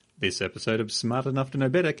This episode of Smart Enough to Know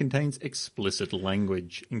Better contains explicit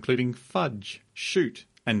language, including fudge, shoot,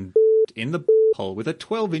 and in the hole with a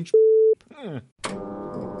 12-inch.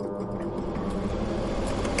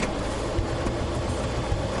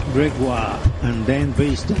 Gregoire and Dan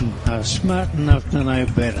Beeston are smart enough to know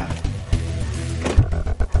better.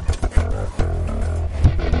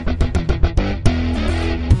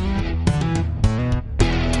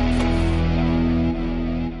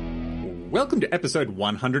 Welcome to episode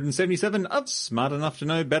 177 of Smart Enough to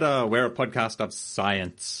Know Better. We're a podcast of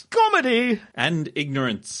science, comedy, and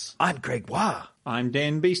ignorance. I'm Gregoire. I'm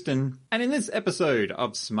Dan Beeston, and in this episode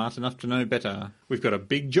of Smart Enough to Know Better, we've got a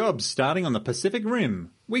big job starting on the Pacific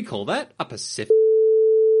Rim. We call that a Pacific.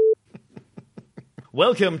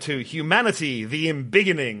 Welcome to Humanity, the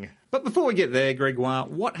Embiggening. But before we get there, Gregoire,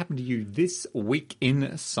 what happened to you this week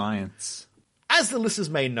in science? As the listeners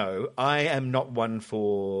may know, I am not one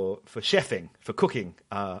for chefing, for cooking.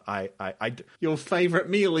 Your favourite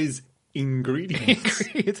meal is ingredients.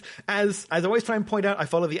 As I always try and point out, I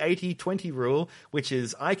follow the 80-20 rule, which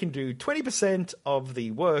is I can do 20% of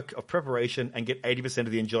the work of preparation and get 80%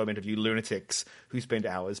 of the enjoyment of you lunatics who spend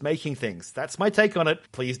hours making things. That's my take on it.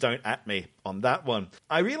 Please don't at me on that one.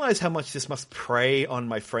 I realize how much this must prey on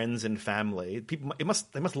my friends and family. They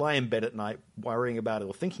must lie in bed at night worrying about it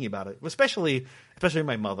or thinking about it. Especially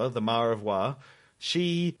my mother, the Ma Revoir.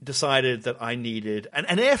 She decided that I needed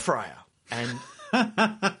an air fryer, and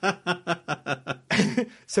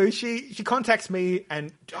so she contacts me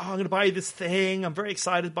and, I'm going to buy you this thing. I'm very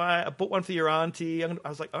excited by it. I bought one for your auntie. I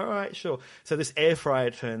was like, all right, sure. So this air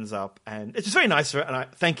fryer turns up, and it's just very nice for it. And I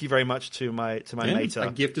thank you very much to my mate.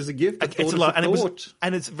 A gift is a gift. It's a lot,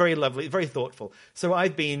 and it's very lovely, very thoughtful. So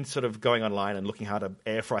I've been sort of going online and looking how to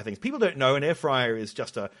air fry things. People don't know an air fryer is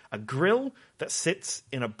just a grill that sits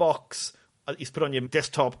in a box. You put on your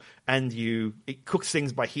desktop, and it cooks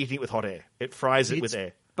things by heating it with hot air. It fries it with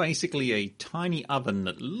air. Basically a tiny oven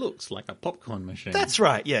that looks like a popcorn machine. That's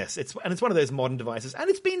right, yes. It's one of those modern devices, and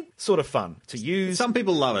it's been sort of fun to use. Some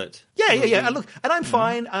people love it. Yeah. And I'm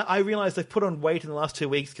fine. I realized I've put on weight in the last 2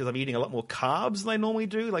 weeks because I'm eating a lot more carbs than I normally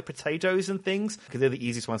do, like potatoes and things, because they're the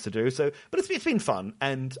easiest ones to do. So, but it's been fun,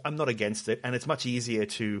 and I'm not against it, and it's much easier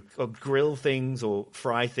to grill things or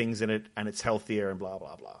fry things in it, and it's healthier and blah,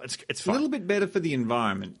 blah, blah. It's fun. A little bit better for the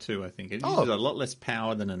environment, too, I think. It uses a lot less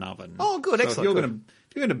power than an oven. Oh, good, so excellent.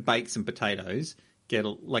 If you're going to bake some potatoes, get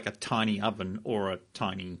a tiny oven or a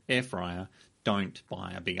tiny air fryer. Don't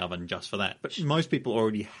buy a big oven just for that. But most people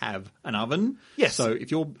already have an oven. Yes. So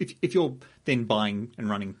if you're then buying and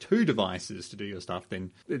running two devices to do your stuff,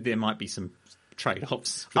 then there might be some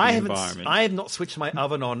trade-offs for the environment. I have not switched my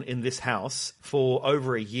oven on in this house for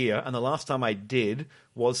over a year, and the last time I did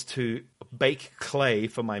was to bake clay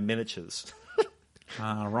for my miniatures.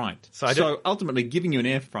 Right. So ultimately, giving you an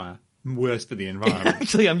air fryer, worse for the environment.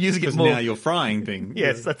 Actually, I'm using it more. Because now you're frying things.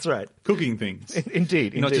 Yes, that's right. Cooking things.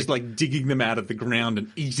 Indeed. You're not just like digging them out of the ground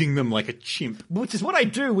and eating them like a chimp. Which is what I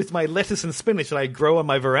do with my lettuce and spinach that I grow on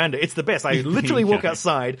my veranda. It's the best. I literally walk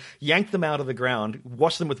outside, yank them out of the ground,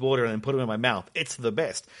 wash them with water, and then put them in my mouth. It's the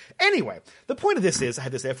best. Anyway, the point of this is I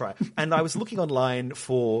had this air fryer, and I was looking online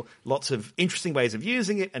for lots of interesting ways of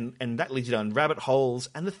using it, and that leads you down rabbit holes.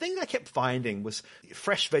 And the thing I kept finding was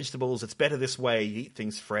fresh vegetables. It's better this way. You eat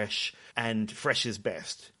things fresh. And fresh is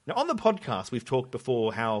best. Now, on the podcast, we've talked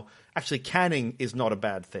before how actually canning is not a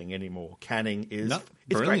bad thing anymore. Canning is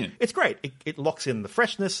brilliant. Great. It's great. It locks in the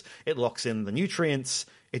freshness. It locks in the nutrients.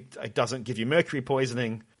 It doesn't give you mercury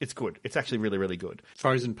poisoning. It's good. It's actually really, really good.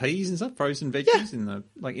 Frozen peas and stuff, frozen veggies in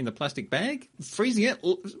the plastic bag. Freezing it,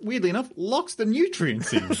 weirdly enough, locks the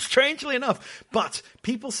nutrients in. Strangely enough. But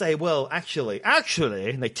people say, well, actually,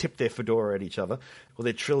 and they tip their fedora at each other, or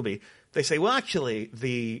their trilby. They say, well, actually,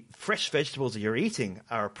 the fresh vegetables that you're eating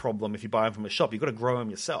are a problem if you buy them from a shop. You've got to grow them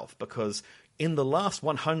yourself because in the last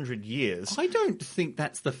 100 years... I don't think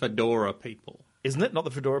that's the fedora people. Isn't it? Not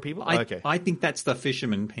the fedora people? Okay. I think that's the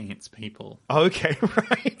fisherman pants people. Okay,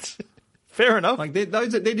 right. Fair enough. Like they're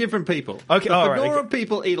different people. Okay, the fedora fedora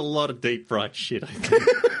people eat a lot of deep fried shit, I think.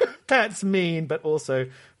 That's mean, but also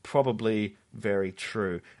probably very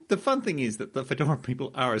true. The fun thing is that the fedora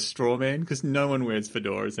people are a straw man because no one wears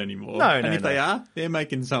fedoras anymore. And if they are, they're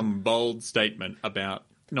making some bold statement about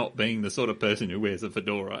not being the sort of person who wears a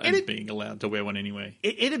fedora and being allowed to wear one anyway.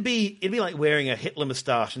 It'd be like wearing a Hitler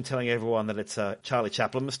moustache and telling everyone that it's a Charlie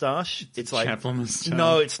Chaplin moustache. It's like Chaplin moustache.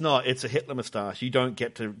 No, it's not. It's a Hitler moustache. You don't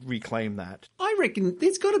get to reclaim that. I reckon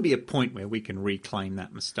there's got to be a point where we can reclaim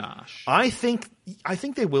that moustache. I think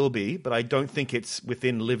there will be, but I don't think it's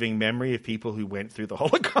within living memory of people who went through the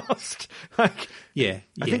Holocaust. Like, I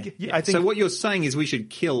think. So what you're saying is we should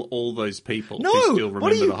kill all those people No, who still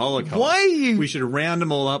what are remember you- the Holocaust. why are you- We should round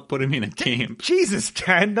them all up, put them in a camp. Jesus,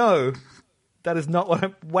 Dan, no. That is not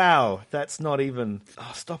what wow, that's not even...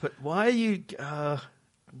 Oh, stop it. Why are you...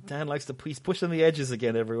 Dan likes to... He's pushing the edges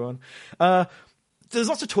again, everyone. There's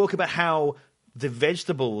lots of talk about how the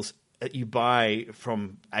vegetables that you buy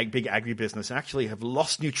from big agribusiness actually have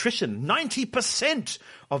lost nutrition. 90%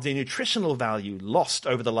 of their nutritional value lost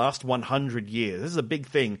over the last 100 years. This is a big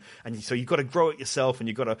thing. And so you've got to grow it yourself, and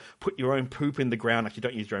you've got to put your own poop in the ground. Actually,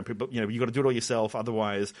 don't use your own poop, but you've got to do it all yourself.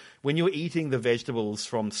 Otherwise, when you're eating the vegetables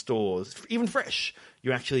from stores, even fresh,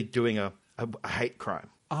 you're actually doing a hate crime.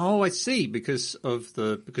 Oh, I see. Because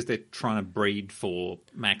they're trying to breed for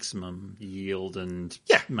maximum yield and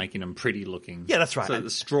making them pretty looking. Yeah, that's right. So the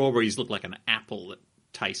strawberries look like an apple that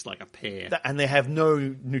tastes like a pear. And they have no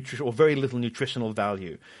nutrition or very little nutritional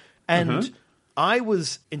value. And I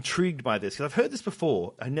was intrigued by this because I've heard this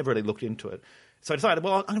before. I never really looked into it. So I decided,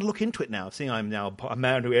 well, I'm going to look into it now, seeing I'm now a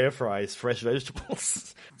man who air fries fresh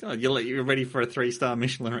vegetables. Oh, you're ready for a 3-star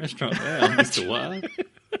Michelin restaurant now, Mr. Wah.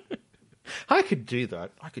 I could do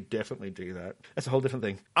that. I could definitely do that. That's a whole different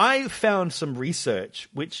thing. I found some research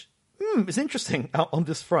which is interesting on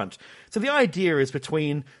this front. So the idea is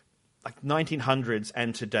between like 1900s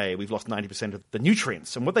and today, we've lost 90% of the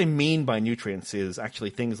nutrients. And what they mean by nutrients is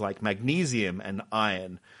actually things like magnesium and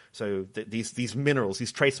iron. So these minerals,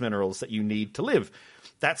 these trace minerals that you need to live.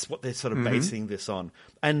 That's what they're sort of basing this on.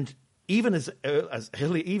 And even as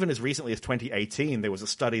recently as 2018, there was a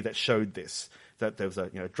study that showed this. That there was a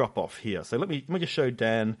drop off here. So let me just show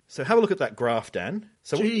Dan. So have a look at that graph, Dan.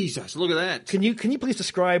 So Jesus, look at that. Can you please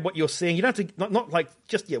describe what you're seeing? You don't have to not like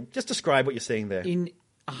just describe what you're seeing there. In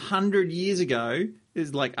 100 years ago,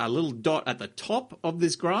 there's like a little dot at the top of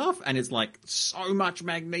this graph, and it's like so much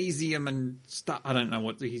magnesium and stuff. I don't know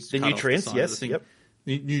what he's the nutrients. Yes, yep.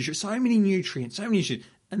 So many nutrients,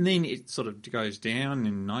 and then it sort of goes down.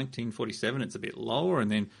 In 1947, it's a bit lower, and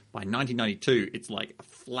then by 1992, it's like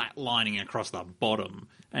flat lining across the bottom.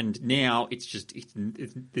 And now it's just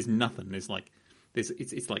there's nothing. It's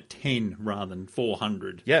like 10 rather than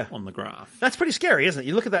 400 on the graph. That's pretty scary, isn't it?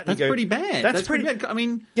 You look at that and that's pretty bad. That's pretty bad. I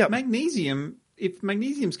mean, magnesium. If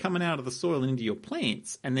magnesium's coming out of the soil and into your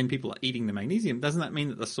plants, and then people are eating the magnesium, doesn't that mean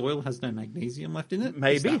that the soil has no magnesium left in it?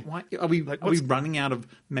 Maybe. Are we running out of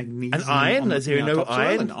magnesium? And iron? Is there no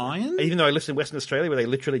iron? And iron? Even though I live in Western Australia, where they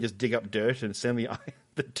literally just dig up dirt and send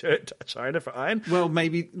the dirt to China for iron. Well,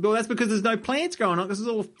 that's because there's no plants growing on. This is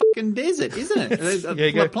all fucking desert, isn't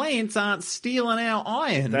it? The plants aren't stealing our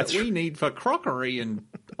iron that we need for crockery and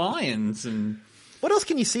irons and. What else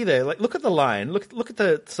can you see there? Like, look at the line. Look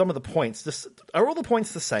at some of the points. Are all the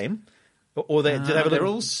points the same, or do they have they're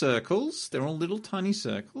all circles? They're all little tiny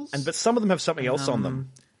circles. But some of them have something else on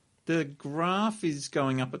them. The graph is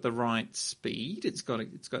going up at the right speed. It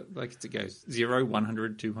goes 0,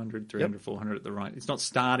 100, 200, 300, 400 at the right. It's not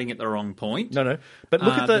starting at the wrong point. No. But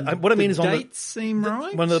look at what I mean is on the dates seem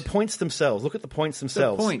right. One of the points themselves. Look at the points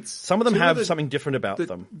themselves. The points. Some of them have something different about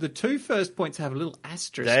them. The two first points have a little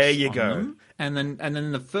asterisk. There you on go. them, and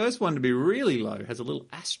then the first one to be really low has a little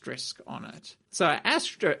asterisk on it. So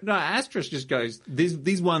asterisk just goes.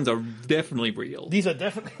 These ones are definitely real. These are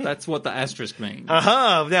definitely. That's what the asterisk means.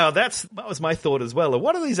 Aha! Now that was my thought as well.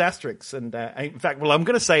 What are these asterisks? And in fact, I'm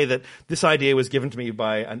going to say that this idea was given to me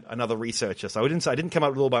by another researcher. So I didn't come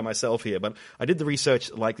up with it all by myself here, but I did the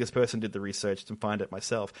research like this person did the research to find it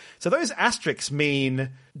myself. So those asterisks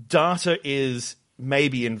mean data is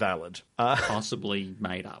maybe invalid. Possibly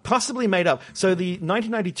made up. So the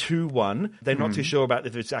 1992 one, they're not too sure about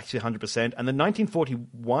if it's actually 100%. And the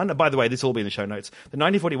 1941, by the way, this will be in the show notes. The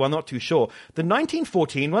 1941, not too sure. The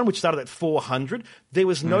 1914 one, which started at 400, there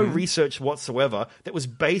was no research whatsoever that was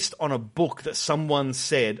based on a book that someone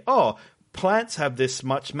said, plants have this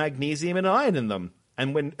much magnesium and iron in them.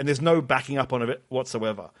 And there's no backing up on it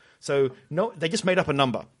whatsoever. So no, they just made up a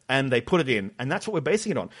number and they put it in, and that's what we're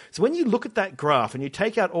basing it on. So when you look at that graph and you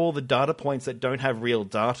take out all the data points that don't have real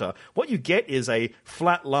data, what you get is a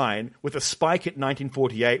flat line with a spike at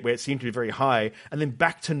 1948 where it seemed to be very high, and then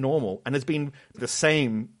back to normal, and it's been the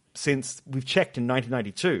same since we've checked in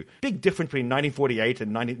 1992. Big difference between 1948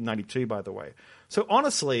 and 1992, by the way. So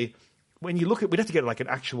honestly, when you look at, we'd have to get like an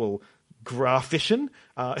actual graphician,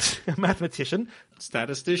 a mathematician.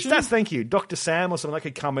 Statistician? Thank you. Dr. Sam or someone that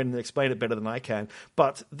could come in and explain it better than I can.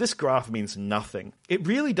 But this graph means nothing. It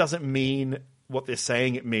really doesn't mean what they're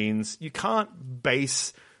saying it means. You can't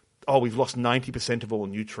base oh, we've lost 90% of all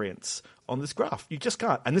nutrients on this graph. You just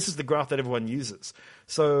can't. And this is the graph that everyone uses.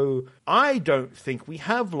 So I don't think we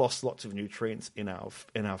have lost lots of nutrients in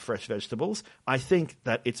our fresh vegetables. I think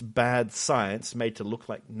that it's bad science made to look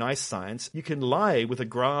like nice science. You can lie with a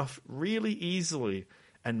graph really easily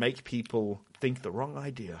and make people think the wrong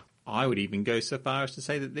idea. I would even go so far as to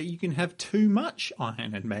say that you can have too much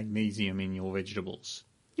iron and magnesium in your vegetables.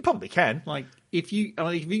 You probably can. Like, if you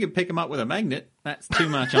can pick them up with a magnet, that's too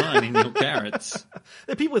much iron in your carrots.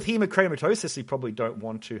 The people with hemochromatosis who probably don't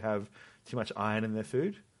want to have too much iron in their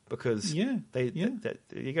food because there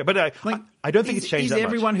you go. But I don't think it's changed that much. Is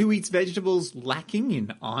everyone who eats vegetables lacking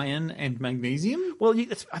in iron and magnesium? Well,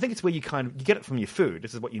 I think it's where you get it from your food.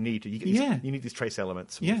 This is what you need to. You need these trace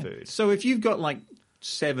elements from your food. So if you've got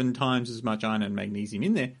 7 times as much iron and magnesium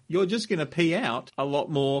in there, you're just going to pee out a lot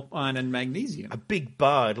more iron and magnesium. A big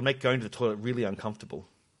bar, it'll make going to the toilet really uncomfortable.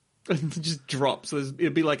 It just drops. It'll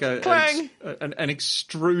be like an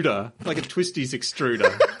extruder, like a Twisties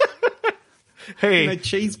extruder. Hey,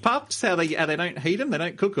 cheese puffs, how they don't heat them, they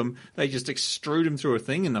don't cook them, they just extrude them through a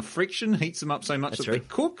thing, and the friction heats them up so much that they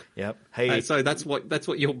cook. Yep. Hey, so that's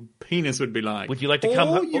what your penis would be like. Would you like to come?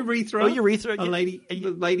 Or urethra? Urethra.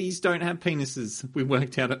 Ladies don't have penises. We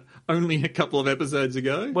worked out it only a couple of episodes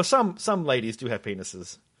ago. Well, some ladies do have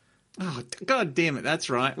penises. Oh, God damn it! That's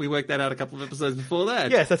right. We worked that out a couple of episodes before that.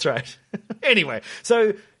 Yes, that's right. Anyway,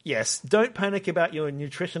 so yes, don't panic about your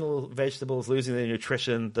nutritional vegetables losing their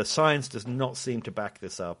nutrition. The science does not seem to back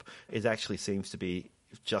this up. It actually seems to be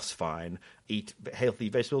just fine. Eat healthy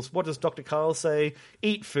vegetables. What does Dr. Carl say?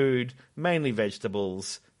 Eat food, mainly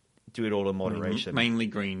vegetables. Do it all in moderation. Mainly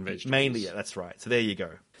green vegetables. Mainly, yeah, that's right. So there you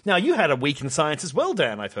go. Now, you had a week in science as well,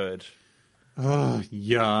 Dan, I've heard. Oh,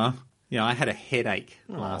 yeah. Yeah, I had a headache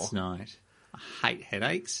last night. I hate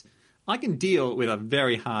headaches. I can deal with a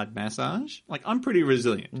very hard massage. I'm pretty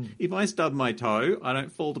resilient. If I stub my toe, I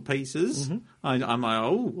don't fall to pieces. I'm like,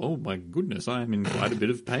 oh my goodness, I am in quite a bit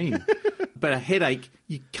of pain. But a headache,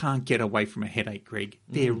 you can't get away from a headache, Greg.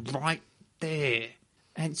 They're right there.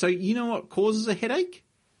 And so you know what causes a headache?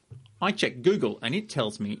 I checked Google, and it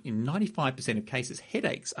tells me in 95% of cases,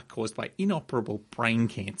 headaches are caused by inoperable brain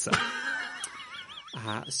cancer.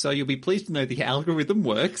 So you'll be pleased to know the algorithm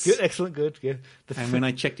works. Good, excellent, good. Yeah. And when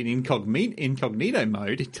I checked in incognito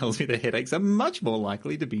mode, it tells me the headaches are much more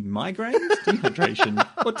likely to be migraines, dehydration,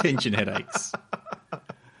 or tension headaches.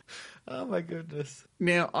 Oh, my goodness.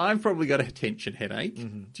 Now, I've probably got a tension headache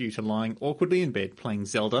due to lying awkwardly in bed playing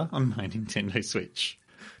Zelda on my Nintendo Switch.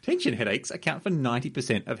 Tension headaches account for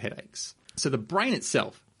 90% of headaches. So the brain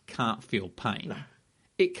itself can't feel pain. No.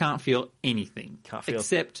 It can't feel anything.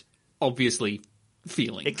 Except, obviously,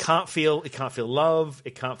 feelings. It can't feel love.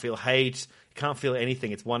 It can't feel hate. It can't feel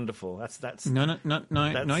anything. It's wonderful. That's no.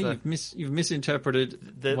 You've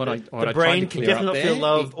misinterpreted what I the brain can definitely not feel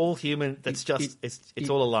love. All human. That's it's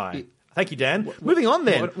all a lie. Thank you, Dan. Moving on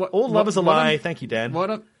then. All love is a lie. Thank you, Dan.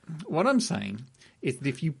 What I'm saying is that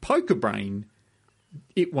if you poke a brain,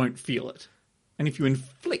 it won't feel it, and if you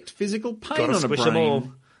inflict physical pain on a brain, them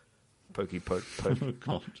all. Pokey poke.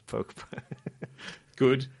 Oh, poke.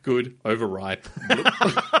 Good, overripe.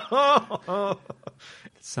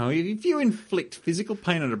 So if you inflict physical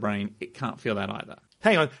pain on a brain, it can't feel that either.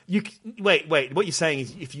 Hang on. Wait. What you're saying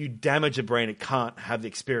is if you damage a brain, it can't have the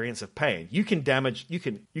experience of pain. You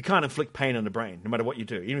can't inflict pain on the brain, no matter what you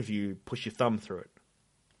do, even if you push your thumb through it.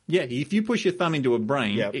 Yeah, if you push your thumb into a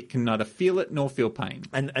brain, it can neither feel it nor feel pain.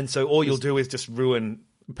 And so all you'll do is just ruin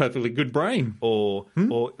a perfectly good brain. Or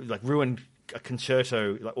ruin a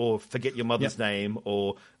concerto, or forget your mother's name,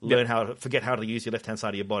 or learn forget how to use your left-hand side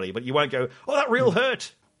of your body. But you won't go, oh, that real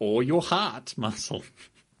hurt. Or your heart muscle.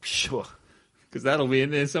 Sure. Because that'll be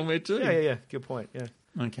in there somewhere too. Yeah. Good point, yeah.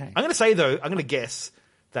 Okay. I'm going to say, though, I'm going to guess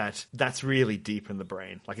that that's really deep in the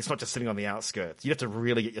brain. It's not just sitting on the outskirts. You have to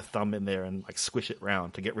really get your thumb in there and squish it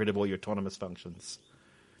round to get rid of all your autonomous functions.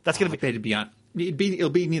 That's going to be... It'll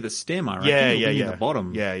be near the stem, I reckon. Yeah. Near the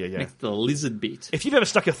bottom. Yeah. Next to the lizard bit. If you've ever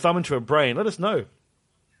stuck your thumb into a brain, let us know.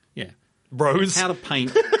 Yeah. Rose. How to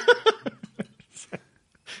paint...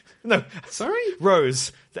 No, sorry,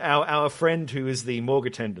 Rose, our friend who is the morgue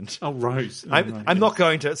attendant. Oh, Rose. I'm not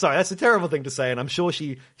going to. Sorry, that's a terrible thing to say, and I'm sure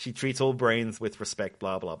she treats all brains with respect.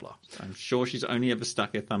 Blah blah blah. I'm sure she's only ever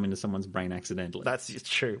stuck her thumb into someone's brain accidentally. That's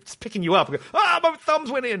true. It's picking you up. And go, my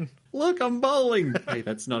thumbs went in. Look, I'm bowling. Hey,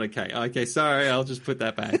 that's not okay. Okay, sorry. I'll just put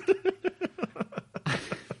that back.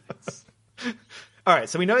 All right,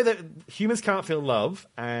 so we know that humans can't feel love,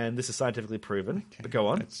 and this is scientifically proven. Okay, but go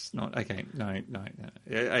on. It's not okay. No.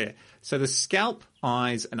 Yeah. So the scalp,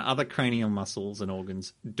 eyes, and other cranial muscles and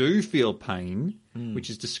organs do feel pain,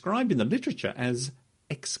 which is described in the literature as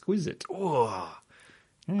exquisite. Oh,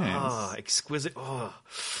 Yes. exquisite. Oh,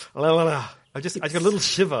 la, la, la. I got a little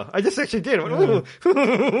shiver. I just actually did. I went,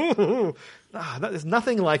 ooh. There's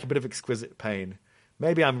nothing like a bit of exquisite pain.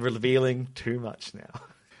 Maybe I'm revealing too much now.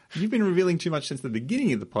 You've been revealing too much since the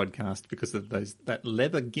beginning of the podcast because of that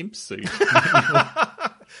leather gimp suit.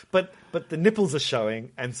 But the nipples are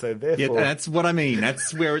showing, and so therefore... Yeah, that's what I mean.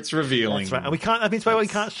 That's where it's revealing. That's right. And we can't... I mean, it's why we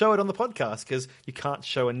can't show it on the podcast, because you can't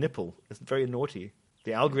show a nipple. It's very naughty.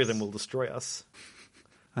 The algorithm will destroy us.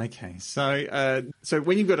 Okay, so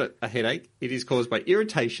when you've got a headache, it is caused by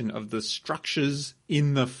irritation of the structures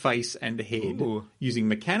in the face and head using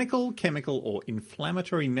mechanical, chemical, or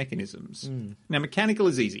inflammatory mechanisms. Now, mechanical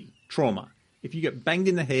is easy. Trauma. If you get banged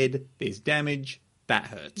in the head, there's damage. That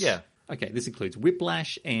hurts. Yeah. Okay, this includes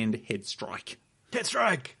whiplash and head strike. Head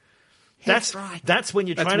strike! That's when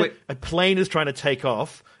a plane is trying to take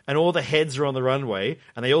off, and all the heads are on the runway,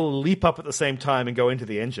 and they all leap up at the same time and go into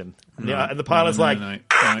the engine. And the pilot's no.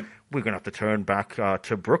 we're going to have to turn back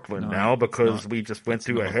to Brooklyn now because we just went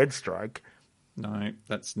through a head strike. No,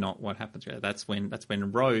 that's not what happens. That's when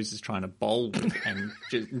Rose is trying to bowl with, and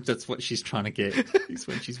that's what she's trying to get. Is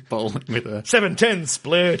when she's bowling with a 7-10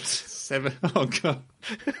 split. 7. Oh god.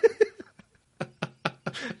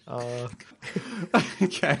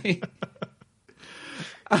 Okay.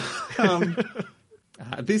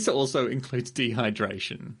 This also includes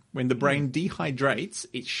dehydration. When the brain dehydrates,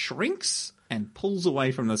 it shrinks and pulls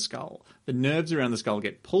away from the skull. The nerves around the skull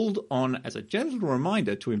get pulled on as a gentle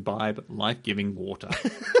reminder to imbibe life-giving water.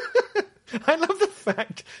 I love the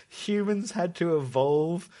fact humans had to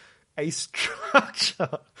evolve a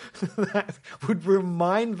structure that would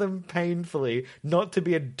remind them painfully not to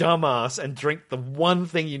be a dumbass and drink the one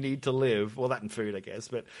thing you need to live. Well, that and food, I guess.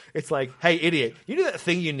 But it's like, hey, idiot, you know that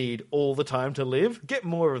thing you need all the time to live? Get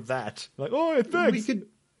more of that. Like, oh, thanks.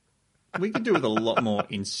 We could do with a lot more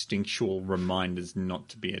instinctual reminders not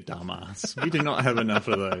to be a dumbass. We do not have enough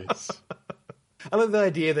of those. I love the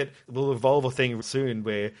idea that we'll evolve a thing soon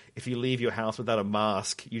where if you leave your house without a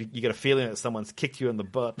mask, you get a feeling that someone's kicked you in the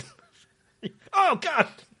butt. Oh, God!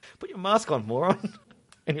 Put your mask on, moron.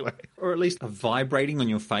 Anyway. Or at least a vibrating on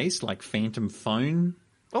your face, like phantom phone.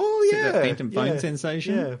 Oh, yeah. That phantom phone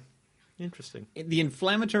sensation. Yeah. Interesting. The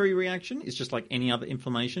inflammatory reaction is just like any other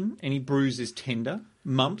inflammation. Any bruise is tender.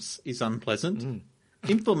 Mumps is unpleasant.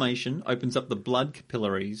 Inflammation opens up the blood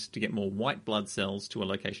capillaries to get more white blood cells to a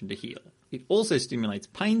location to heal. It also stimulates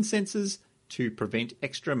pain sensors to prevent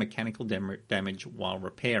extra mechanical damage while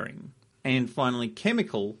repairing. And finally,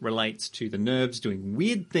 chemical relates to the nerves doing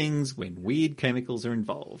weird things when weird chemicals are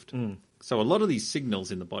involved. So a lot of these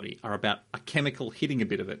signals in the body are about a chemical hitting a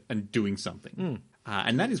bit of it and doing something.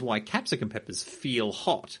 And that is why capsicum peppers feel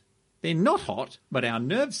hot. They're not hot, but our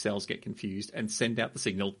nerve cells get confused and send out the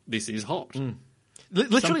signal, this is hot.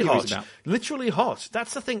 Literally hot. Literally hot.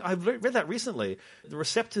 That's the thing. I've read that recently. The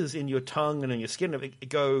receptors in your tongue and in your skin it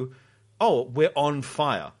go, oh, we're on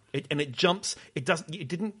fire. It jumps.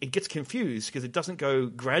 It gets confused because it doesn't go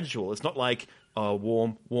gradual. It's not like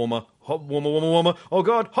warm, warmer, hot, warmer. Oh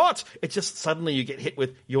God, hot! It just suddenly you get hit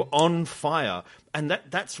with you're on fire, and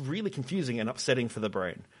that's really confusing and upsetting for the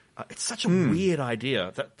brain. It's such a weird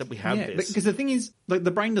idea that we have this. Because the thing is, like,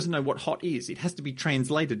 the brain doesn't know what hot is. It has to be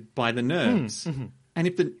translated by the nerves,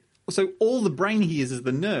 and so all the brain hears is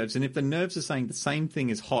the nerves, and if the nerves are saying the same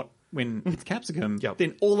thing as hot when it's capsicum,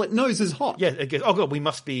 then all it knows is hot. Yeah, it goes, oh God, we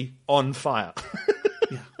must be on fire.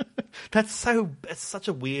 It's such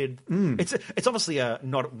a weird. It's obviously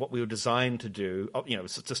not what we were designed to do.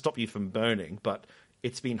 To stop you from burning, but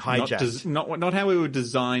it's been hijacked. Not how we were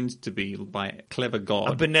designed to be by a clever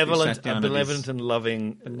God, a benevolent and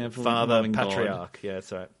loving father, loving patriarch. God, yeah,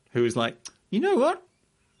 that's right. Who is like, you know what,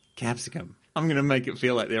 capsicum. I'm going to make it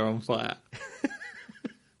feel like they're on fire.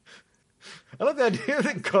 I love the idea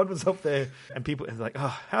that God was up there and people are like,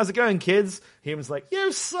 oh, how's it going, kids? He was like,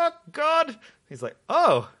 you suck, God. He's like,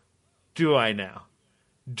 oh, do I now?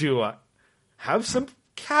 Do I have some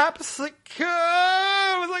capsicum?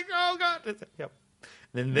 I was like, oh, God. Yep.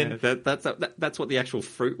 And then that's what the actual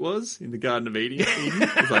fruit was in the Garden of Eden.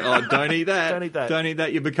 It's like, oh, don't eat that. Don't eat that. Don't eat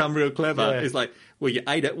that. You become real clever. Yeah. It's like, well, you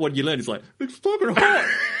ate it. What did you learn? It's like, it's fucking hot.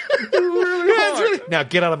 It's really hot. It's really... Now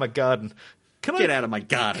get out of my garden. Get out of my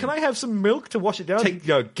garden. Can I have some milk to wash it down?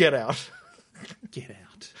 No, get out. Get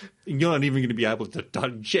out. You're not even going to be able to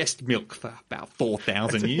digest milk for about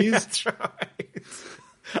 4,000 years. That's right.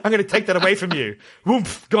 I'm going to take that away from you.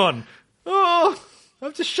 Woomph, gone. Oh,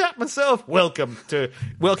 I've just shat myself. Welcome to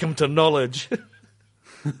knowledge.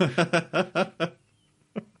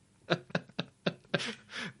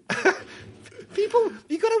 People,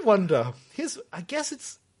 you got to wonder. I guess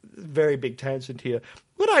it's very big tangent here.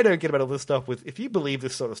 What I don't get about all this stuff with, if you believe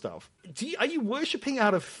this sort of stuff, are you worshipping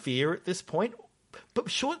out of fear at this point? But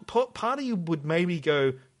part of you would maybe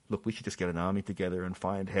go, look, we should just get an army together and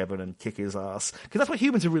find heaven and kick his ass. Because that's what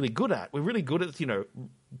humans are really good at. We're really good at,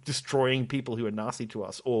 destroying people who are nasty to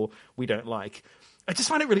us or we don't like. I just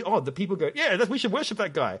find it really odd that people go, yeah, we should worship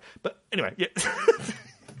that guy. But anyway, yeah.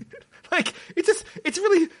 It's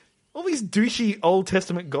really all these douchey Old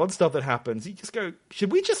Testament God stuff that happens. You just go,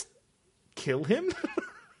 should we just kill him?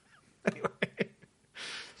 Anyway.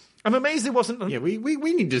 I'm amazed it wasn't... Yeah, we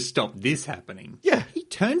need to stop this happening. Yeah. He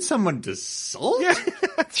turned someone to salt? Yeah,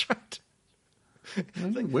 that's right. I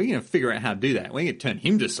think we're going to figure out how to do that. We're going to turn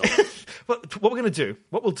him to salt. What we're going to do,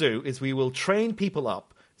 what we'll do is we will train people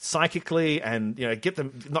up psychically and, get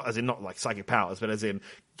them, not like psychic powers, but as in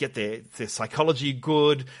get their psychology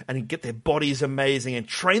good and get their bodies amazing and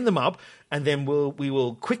train them up, and then we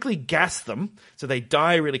will quickly gas them so they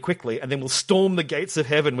die really quickly, and then we'll storm the gates of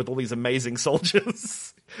heaven with all these amazing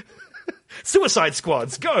soldiers. Suicide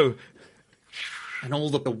squads, go! And all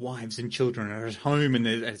the wives and children are at home, and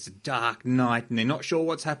it's a dark night, and they're not sure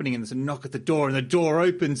what's happening, and there's a knock at the door, and the door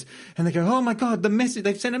opens, and they go, oh my God,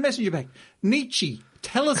 they've sent a messenger back. Nietzsche,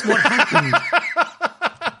 tell us what happened.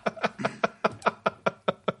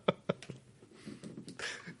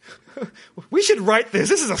 We should write this.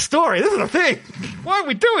 This is a story. This is a thing. What are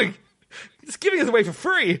we doing? It's giving us away for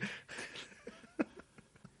free.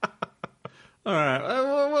 All right.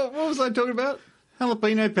 What was I talking about?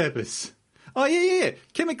 Jalapeno peppers. Oh, yeah.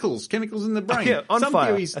 Chemicals in the brain. Yeah, on fire.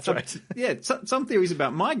 Theories, that's right. Yeah, some theories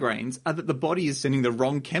about migraines are that the body is sending the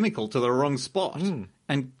wrong chemical to the wrong spot.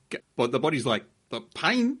 And the body's like, the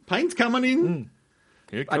pain's coming in.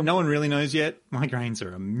 No one really knows yet. Migraines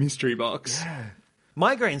are a mystery box. Yeah.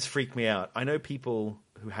 Migraines freak me out. I know people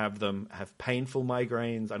who have them have painful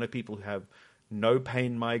migraines. I know people who have no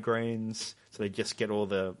pain migraines, so they just get all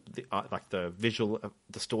the visual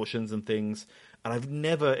distortions and things. And I've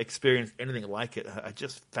never experienced anything like it. It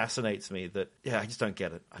just fascinates me that, I just don't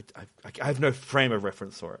get it. I have no frame of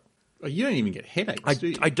reference for it. Oh, you don't even get headaches, do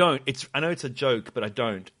you? I don't. I know it's a joke, but I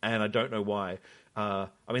don't, and I don't know why.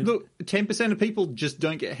 Look, 10% of people just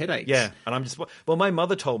don't get headaches. Yeah, and I'm just... Well, my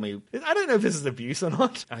mother told me... I don't know if this is abuse or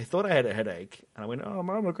not. I thought I had a headache, and I went, oh,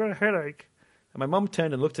 Mum, I've got a headache. And my mum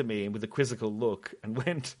turned and looked at me with a quizzical look and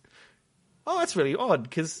went, oh, that's really odd,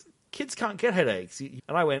 because kids can't get headaches. And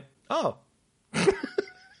I went, oh.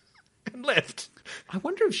 And left. I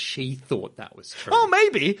wonder if she thought that was true. Oh,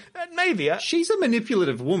 maybe. She's a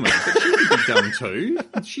manipulative woman, but she could be dumb too.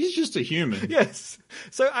 She's just a human. Yes.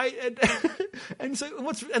 So and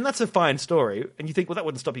that's a fine story. And you think, well, that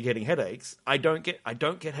wouldn't stop you getting headaches. I don't get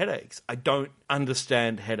headaches. I don't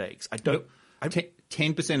understand headaches. I don't.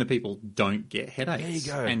 10% of people don't get headaches. There you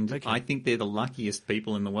go. And okay. I think they're the luckiest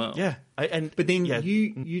people in the world. Yeah. But then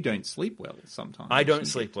you don't sleep well sometimes. I don't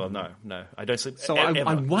sleep well. No. I don't sleep. So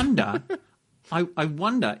I wonder. I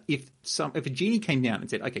wonder if a genie came down and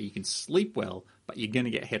said, "Okay, you can sleep well, but you're going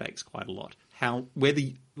to get headaches quite a lot." Whether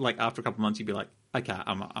after a couple of months you'd be like, "Okay,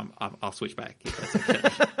 I'll switch back." If that's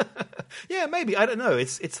okay. Yeah, maybe. I don't know.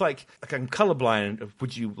 It's like I'm colorblind.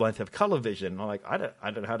 Would you like to have color vision? I'm like, I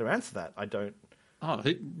don't know how to answer that. I don't. Oh,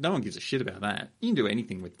 no one gives a shit about that. You can do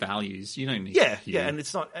anything with values. You don't need. Yeah, and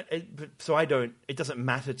it's not. So I don't. It doesn't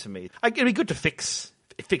matter to me. It'd be good to fix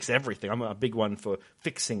everything. I'm a big one for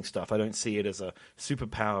fixing stuff. I don't see it as a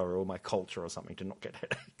superpower or my culture or something to not get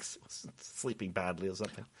headaches or sleeping badly or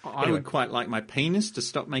something. I would quite like my penis to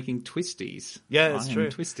stop making twisties. Yeah, that's true.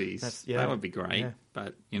 Twisties. That would be great. Yeah.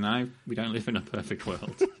 But, we don't live in a perfect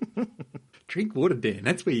world. Drink water, Dan.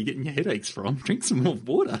 That's where you're getting your headaches from. Drink some more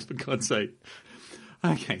water, for God's sake.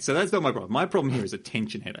 Okay, so that's not my problem. My problem here is a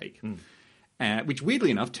tension headache, which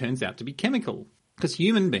weirdly enough turns out to be chemical. Because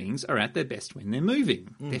human beings are at their best when they're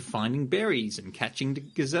moving. They're finding berries and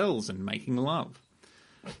catching gazelles and making love.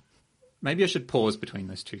 Maybe I should pause between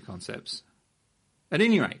those two concepts. At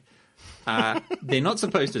any rate, they're not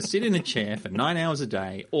supposed to sit in a chair for 9 hours a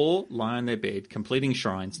day or lie on their bed completing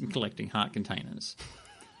shrines and collecting heart containers.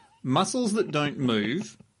 Muscles that don't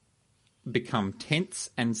move become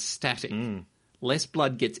tense and static. Less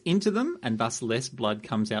blood gets into them and thus less blood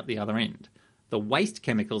comes out the other end. The waste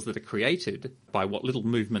chemicals that are created by what little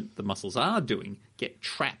movement the muscles are doing get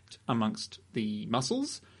trapped amongst the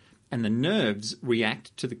muscles, and the nerves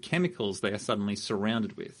react to the chemicals they are suddenly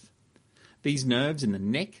surrounded with. These nerves in the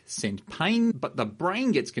neck send pain, but the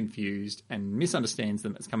brain gets confused and misunderstands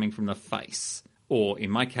them as coming from the face, or in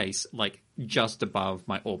my case, like just above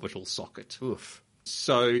my orbital socket. Oof.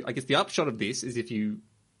 So I guess the upshot of this is that you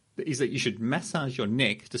should massage your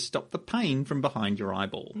neck to stop the pain from behind your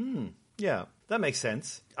eyeball. Yeah. That makes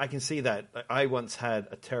sense. I can see that. I once had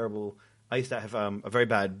I used to have a very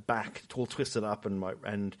bad back, all twisted up, and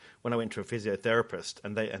when I went to a physiotherapist,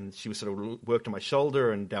 and she was sort of worked on my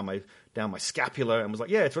shoulder and down my scapula, and was like,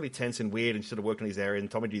 yeah, it's really tense and weird, and she sort of worked on these areas and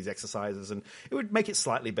told me to do these exercises, and it would make it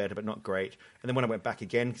slightly better, but not great. And then when I went back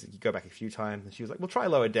again, because you go back a few times, and she was like, well, try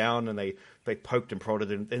lower down, and they poked and prodded,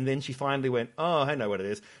 and then she finally went, oh, I know what it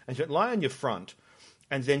is, and she went, lie on your front,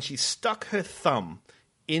 and then she stuck her thumb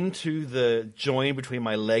into the joint between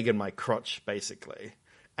my leg and my crotch, basically,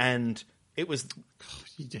 and it was...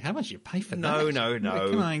 How much do you pay for that?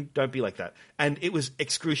 No. Don't be like that. And it was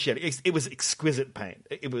excruciating. It was exquisite pain.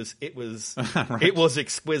 It was Right. It was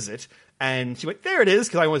exquisite. And she went, there it is,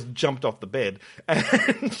 because I almost jumped off the bed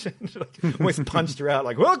and almost punched her out,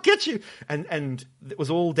 like, well, I'll get you. And it was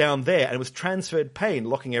all down there, and it was transferred pain,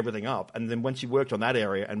 locking everything up. And then when she worked on that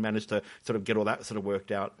area and managed to sort of get all that sort of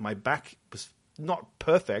worked out, my back was not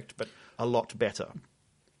perfect, but a lot better.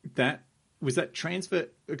 Was that transfer?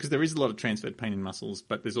 Because there is a lot of transferred pain in muscles,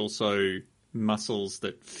 but there's also muscles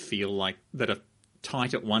that feel like that are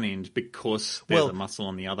tight at one end because there's a muscle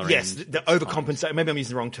on the other end. Yes, they're overcompensating. Maybe I'm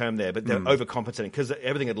using the wrong term there, but they're overcompensating because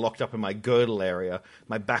everything had locked up in my girdle area.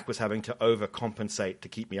 My back was having to overcompensate to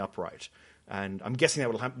keep me upright. And I'm guessing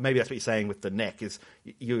that will happen. Maybe that's what you're saying with the neck is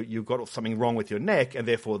you've got something wrong with your neck, and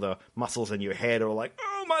therefore the muscles in your head are like,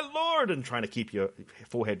 oh my Lord, and trying to keep your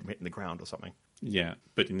forehead from hitting the ground or something. Yeah,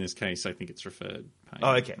 but in this case, I think it's referred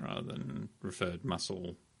pain rather than referred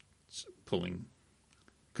muscle pulling,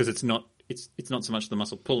 because it's not so much the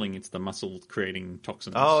muscle pulling; it's the muscle creating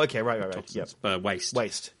toxins. Oh, okay, right. Toxins, yep.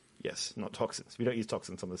 Waste. Yes, not toxins. We don't use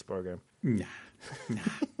toxins on this program. Nah.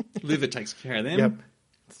 Liver takes care of them. Yep,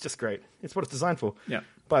 it's just great. It's what it's designed for. Yeah,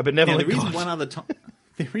 by a benevolent there is God.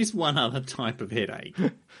 There is one other type of headache,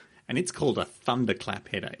 and it's called a thunderclap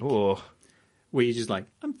headache. Oh. Where you're just like,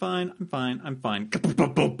 I'm fine.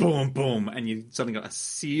 Boom, boom, boom, boom. And you suddenly got a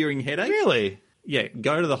searing headache. Really? Yeah,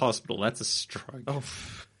 go to the hospital. That's a stroke. Oh,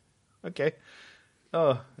 okay.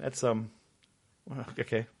 Oh, that's,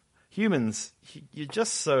 okay. Humans, you're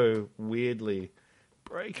just so weirdly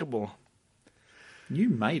breakable. You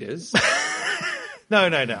made us. No.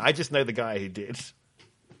 I just know the guy who did.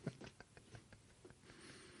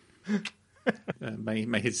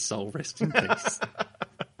 May his soul rest in peace.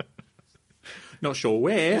 Not sure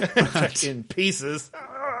where, but in pieces.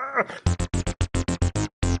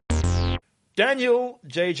 Daniel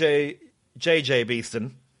J.J.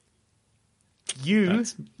 Beeston,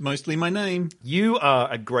 that's mostly my name. You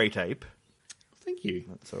are a great ape. Thank you.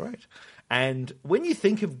 That's all right. And when you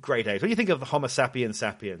think of great apes, when you think of the Homo sapiens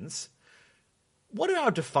sapiens, what are our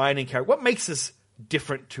defining characteristics? What makes us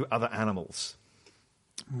different to other animals?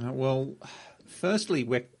 Well, firstly,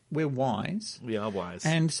 we're wise. We are wise.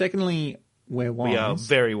 And secondly, we're wise. We are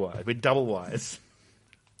very wise. We're double wise.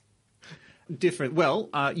 Different. Well,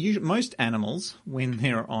 most animals, when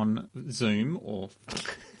they're on Zoom or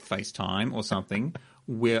FaceTime or something,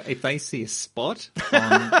 if they see a spot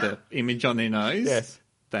on the image on their nose, yes.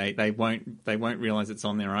 they won't realise it's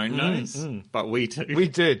on their own nose. But we do. We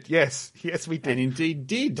did. Yes, we did. And indeed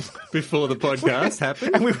did before the podcast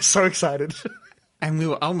happened. And we were so excited. And we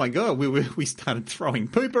were, oh my God, we started throwing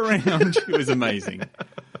poop around. It was amazing.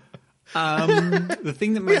 The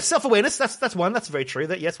thing that we have self-awareness. That's one. That's very true.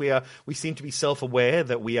 That yes, we seem to be self-aware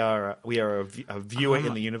that we are a viewer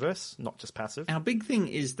in the universe, not just passive. Our big thing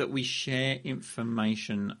is that we share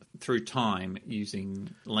information through time using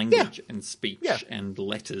language and speech and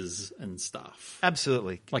letters and stuff.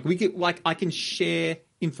 Absolutely. I can share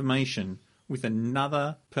information with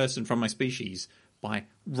another person from my species by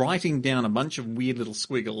writing down a bunch of weird little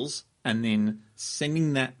squiggles and then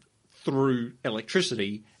sending that through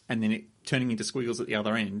electricity and then it turning into squiggles at the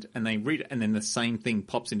other end, and they read it, and then the same thing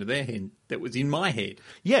pops into their head that was in my head.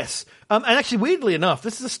 Yes. And actually, weirdly enough,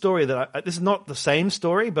 this is a story that this is not the same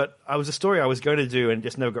story, but it was a story I was going to do and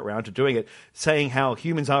just never got around to doing it, saying how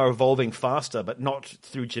humans are evolving faster, but not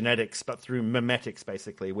through genetics, but through memetics,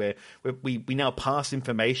 basically, where we now pass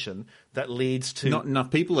information that leads to... Not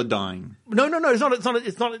enough people are dying. No,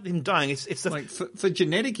 it's not in dying. It's the... Like for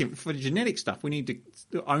genetic stuff, we need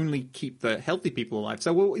to only keep the healthy people alive.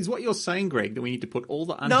 So is what you're saying, Greg, that we need to put all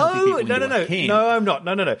the unhealthy people into a can? No, I'm not.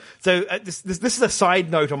 No. So this is a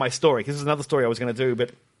side note on my story, because this is another story I was going to do,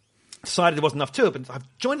 but decided there wasn't enough to it, but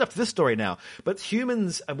I've joined up to this story now. But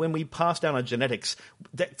humans, when we pass down our genetics,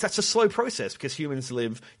 that's a slow process because humans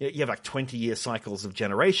live, you have like 20-year cycles of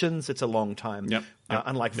generations. It's a long time. Yep.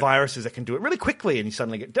 Unlike viruses that can do it really quickly and you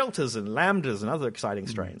suddenly get deltas and lambdas and other exciting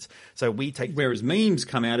strains. So we take... Whereas memes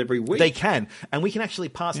come out every week. They can. And we can actually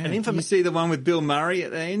pass an You information... see the one with Bill Murray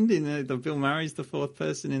at the end? The Bill Murray's the fourth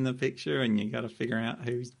person in the picture and you got to figure out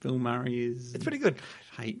who Bill Murray is. It's pretty good.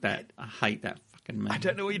 I hate that fucking meme. I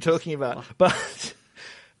don't know what you're talking about. But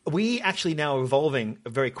we actually now are evolving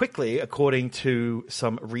very quickly, according to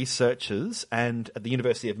some researchers and at the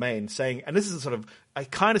University of Maine, saying, and this is sort of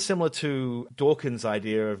kind of similar to Dawkins'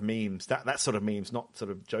 idea of memes, that sort of memes, not sort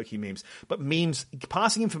of jokey memes, but memes,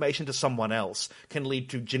 passing information to someone else can lead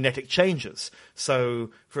to genetic changes. So,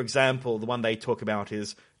 for example, the one they talk about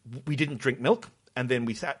is, we didn't drink milk. And then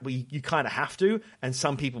you kind of have to, and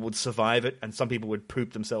some people would survive it, and some people would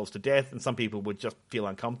poop themselves to death, and some people would just feel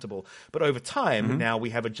uncomfortable. But over time, now we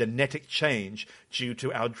have a genetic change due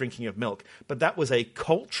to our drinking of milk. But that was a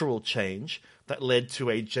cultural change that led to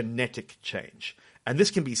a genetic change. And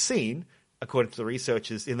this can be seen, according to the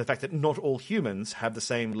researchers, in the fact that not all humans have the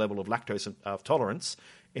same level of lactose tolerance.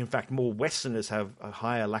 In fact, more Westerners have a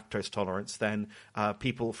higher lactose tolerance than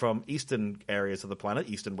people from eastern areas of the planet,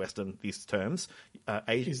 east and western, these terms.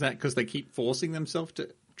 Is that because they keep forcing themselves to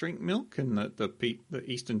drink milk and the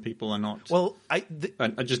eastern people are not... Well, are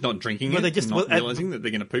just not drinking well, it, not realizing that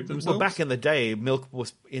they're going to poop themselves? Well, back in the day, milk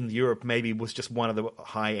was in Europe was just one of the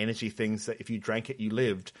high energy things that if you drank it, you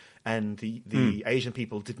lived. And the Asian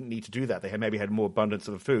people didn't need to do that. They maybe had more abundance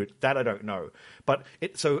of food. That I don't know. But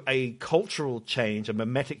so a cultural change, a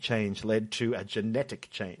mimetic change, led to a genetic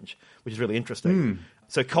change, which is really interesting.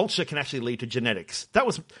 So culture can actually lead to genetics. That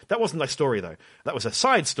wasn't my story, though. That was a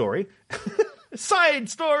side story. Side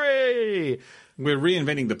story! We're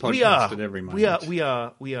reinventing the podcast at every moment. We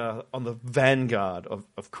are on the vanguard of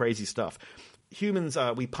crazy stuff. Humans,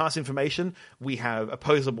 we pass information. We have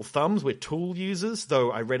opposable thumbs. We're tool users,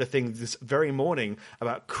 though I read a thing this very morning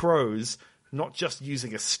about crows not just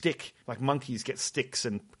using a stick, like monkeys get sticks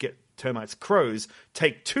and get termites. Crows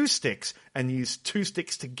take two sticks and use two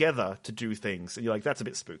sticks together to do things. And you're like, that's a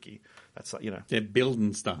bit spooky. That's like, They're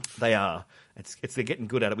building stuff. They are. They're getting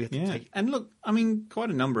good at it. We have to take... And look, I mean, quite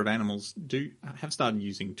a number of animals have started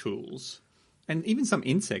using tools. And even some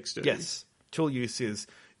insects do. Yes. Tool use is...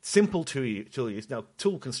 Simple tool use. Now,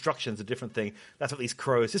 tool construction is a different thing. That's what these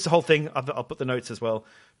crows... This is the whole thing. I'll put the notes as well.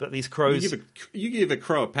 But these crows... You give a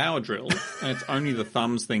crow a power drill, and it's only the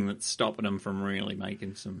thumbs thing that's stopping them from really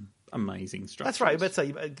making some amazing structures. That's right.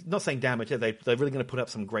 But not saying damage. They're really going to put up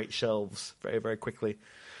some great shelves very, very quickly.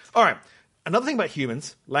 All right. Another thing about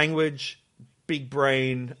humans, language, big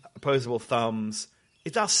brain, opposable thumbs,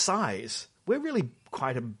 it's our size. We're really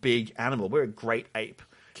quite a big animal. We're a great ape.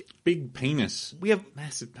 Big penis. We have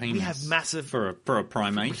massive penis. We have massive for a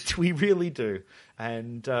primate. We really do,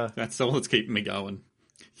 and that's all that's keeping me going.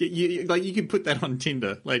 You can put that on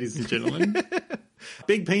Tinder, ladies and gentlemen.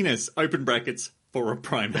 Big penis, open brackets, for a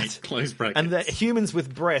primate, close brackets. And the humans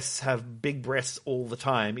with breasts have big breasts all the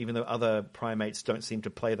time, even though other primates don't seem to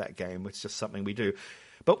play that game. It's just something we do.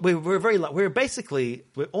 But we're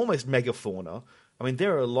almost megafauna. I mean,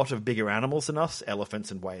 there are a lot of bigger animals than us,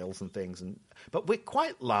 elephants and whales and things. But we're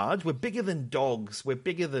quite large. We're bigger than dogs. We're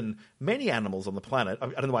bigger than many animals on the planet. I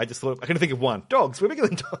don't know why I just thought... I couldn't think of one. Dogs. We're bigger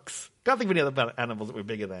than dogs. Can't think of any other animals that we're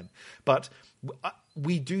bigger than. But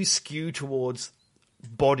we do skew towards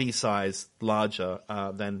body size larger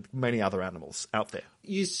than many other animals out there.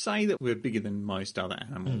 You say that we're bigger than most other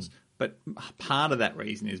animals. But part of that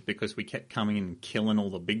reason is because we kept coming in and killing all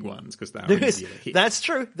the big ones because they were easier to hit. That's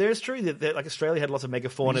true. There's true. Like Australia had lots of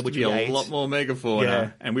megafauna, which we ate. A lot more megafauna. Yeah.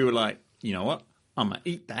 And we were like, you know what? I'm going to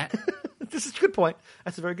eat that. This is a good point.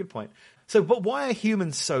 That's a very good point. So, but why are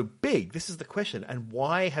humans so big? This is the question. And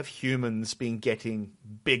why have humans been getting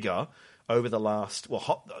bigger over the last,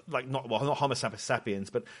 not Homo sapiens,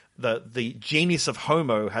 but the genius of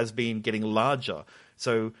Homo has been getting larger.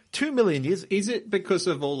 So 2 million years... Is it because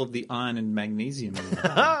of all of the iron and magnesium in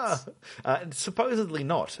the supposedly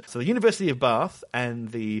not. So the University of Bath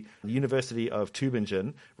and the University of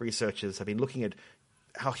Tübingen researchers have been looking at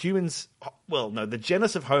how humans... the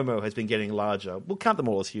genus of Homo has been getting larger. We'll count them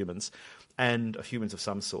all as humans, and humans of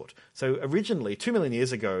some sort. So originally, 2 million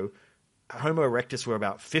years ago, Homo erectus were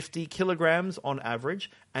about 50 kilograms on average,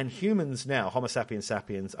 and humans now, Homo sapiens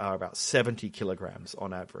sapiens, are about 70 kilograms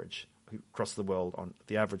on average across the world on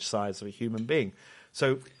the average size of a human being.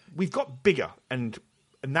 So we've got bigger, and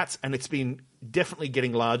it's been definitely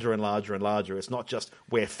getting larger and larger and larger. It's not just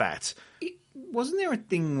we're fat. Wasn't there a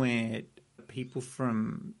thing where people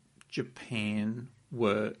from Japan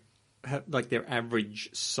were like their average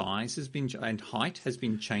size has been and height has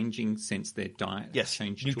been changing since their diet Yes,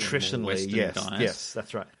 changed to a more nutritionally, Western yes, diet. yes,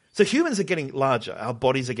 that's right. So humans are getting larger, our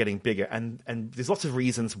bodies are getting bigger, and there's lots of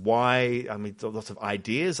reasons why. I mean, lots of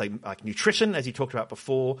ideas, like nutrition, as you talked about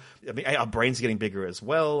before. I mean, our brains are getting bigger as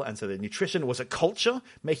well, and so the nutrition, was it culture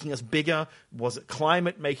making us bigger? Was it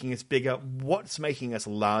climate making us bigger? What's making us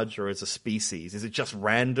larger as a species? Is it just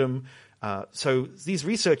random? So these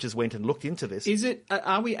researchers went and looked into this. Is it?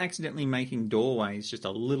 Are we accidentally making doorways just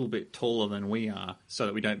a little bit taller than we are, so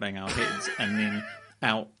that we don't bang our heads, and then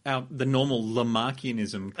the normal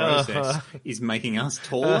Lamarckianism process is making us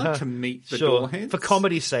taller to meet the door heads? For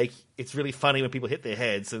comedy's sake, it's really funny when people hit their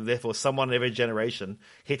heads, and therefore someone in every generation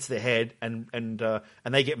hits their head, and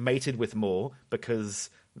they get mated with more because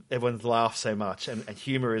everyone laughs so much, and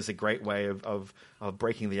humor is a great way of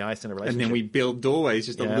breaking the ice in a relationship. And then we build doorways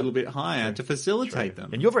just a little bit higher to facilitate them.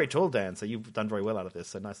 And you're very tall, Dan, so you've done very well out of this,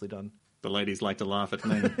 so nicely done. The ladies like to laugh at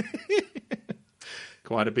me.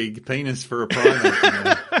 Quite a big penis for a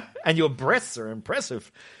primate. And your breasts are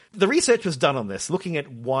impressive. The research was done on this, looking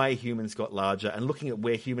at why humans got larger and looking at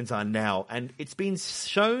where humans are now. And it's been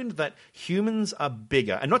shown that humans are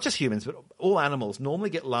bigger, and not just humans, but all animals normally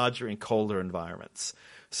get larger in colder environments.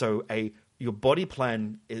 So your body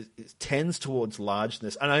plan tends towards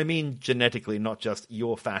largeness. And I mean genetically, not just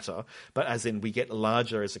you're fatter, but as in we get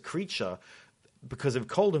larger as a creature because of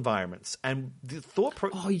cold environments. And the thought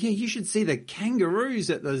oh yeah, you should see the kangaroos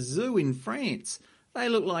at the zoo in France. They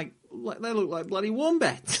look like bloody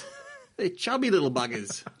wombats. They're chubby little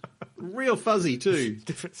buggers, real fuzzy too.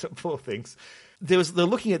 Different sort of poor things. They're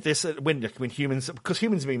looking at this when humans, because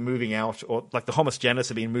humans have been moving out, or like the Homo genus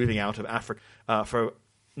have been moving out of Africa for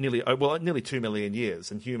nearly 2 million years,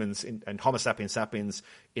 and humans and Homo sapiens sapiens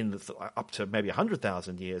up to maybe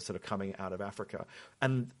 100,000 years that are coming out of Africa.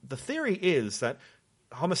 And the theory is that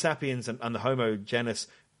Homo sapiens and the Homo genus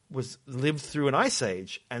lived through an ice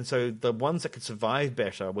age, and so the ones that could survive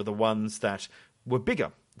better were the ones that were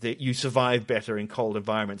bigger. That you survive better in cold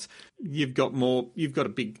environments. You've got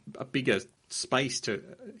a bigger space to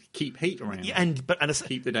keep heat around. Yeah, and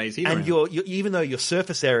keep the days heat and around. Even though your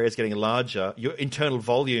surface area is getting larger, your internal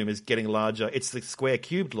volume is getting larger. It's the square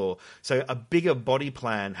cubed law. So a bigger body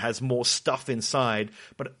plan has more stuff inside,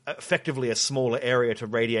 but effectively a smaller area to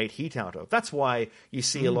radiate heat out of. That's why you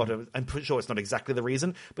see a lot of, I'm pretty sure it's not exactly the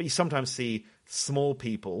reason, but you sometimes see small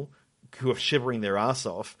people who are shivering their ass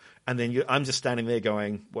off, and then I'm just standing there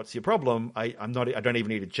going, "What's your problem? I don't even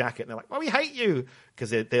need a jacket." And they're like, "Well, we hate you," because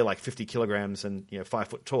they're like 50 kilograms and 5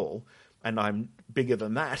 foot tall, and I'm bigger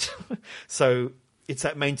than that. So it's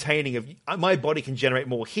that maintaining of my body can generate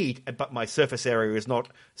more heat, but my surface area is not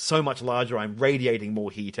so much larger. I'm radiating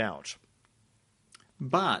more heat out.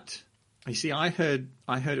 But you see, I heard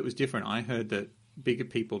it was different. I heard that bigger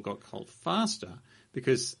people got cold faster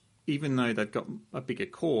because even though they've got a bigger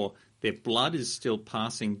core, their blood is still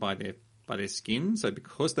passing by their skin. So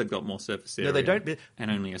because they've got more surface area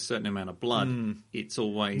and only a certain amount of blood, it's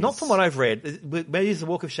always... Not from what I've read. Maybe it's a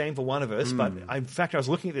walk of shame for one of us, but in fact, I was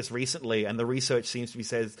looking at this recently, and the research seems to be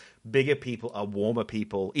says bigger people are warmer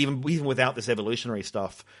people. Even without this evolutionary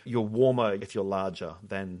stuff, you're warmer if you're larger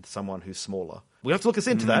than someone who's smaller. We have to look us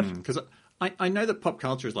into that. Because I know that pop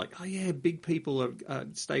culture is like, oh yeah, big people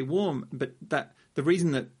stay warm, but the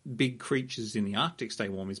reason that big creatures in the Arctic stay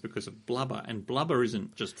warm is because of blubber, and blubber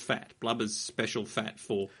isn't just fat. Blubber's special fat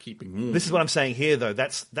for keeping warm. This is what I'm saying here, though.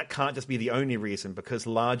 That can't just be the only reason, because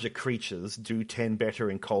larger creatures do tend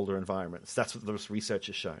better in colder environments. That's what this research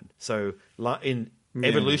has shown. So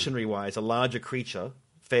evolutionary-wise, a larger creature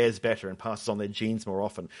fares better and passes on their genes more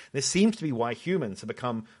often. This seems to be why humans have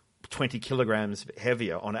become 20 kilograms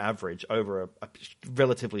heavier on average over a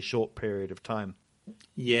relatively short period of time.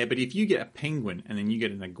 Yeah, but if you get a penguin and then you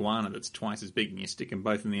get an iguana that's twice as big and you stick them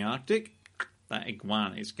both in the Arctic, that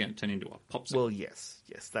iguana is going to turn into a popsicle. Well, yes,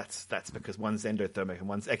 that's because one's endothermic and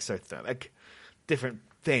one's exothermic. Different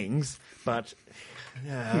things, but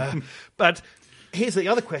here's the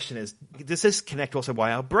other question is, does this connect also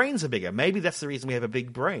why our brains are bigger? Maybe that's the reason we have a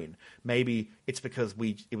big brain. Maybe it's because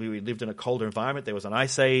we lived in a colder environment, there was an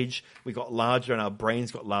ice age, we got larger and our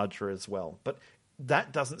brains got larger as well. But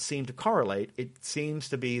that doesn't seem to correlate. It seems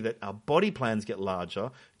to be that our body plans get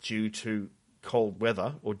larger due to cold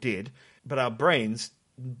weather, or did, but our brains,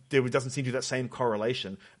 there doesn't seem to be that same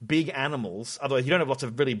correlation. Big animals, otherwise you don't have lots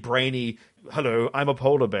of really brainy, hello, I'm a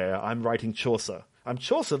polar bear, I'm writing Chaucer. I'm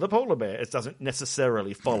Chaucer the polar bear. It doesn't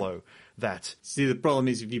necessarily follow that. See, the problem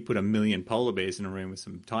is if you put 1 million polar bears in a room with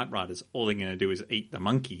some typewriters, all they're going to do is eat the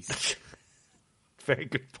monkeys. Very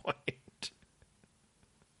good point.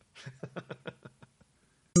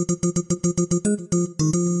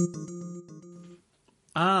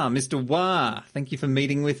 Mr. Wah, thank you for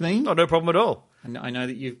meeting with me. Oh, no problem at all. And I know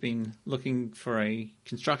that you've been looking for a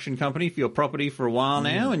construction company for your property for a while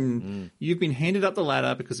now, and you've been handed up the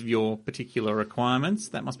ladder because of your particular requirements.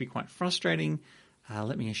 That must be quite frustrating.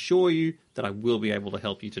 Let me assure you that I will be able to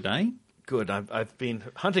help you today. Good. I've been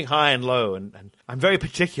hunting high and low, and I'm very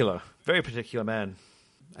particular man.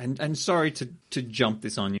 And sorry to jump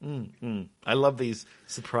this on you. I love these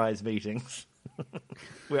surprise meetings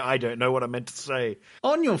where I don't know what I meant to say.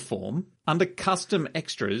 On your form, under custom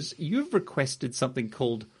extras, you've requested something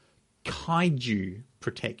called kaiju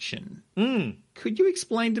protection. Could you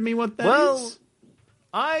explain to me what that is? Well,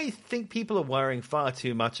 I think people are worrying far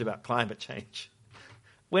too much about climate change.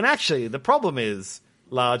 When actually the problem is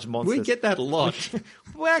large monsters. We get that a lot.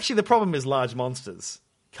 Well, actually the problem is large monsters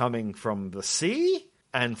coming from the sea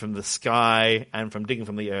and from the sky and from digging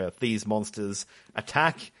from the earth. These monsters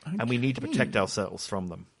attack, and we need to protect ourselves from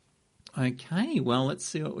them. Okay, well, let's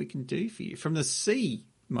see what we can do for you. From the sea.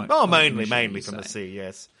 Mainly from the sea,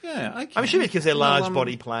 yes. Yeah, okay. I'm assuming because they're large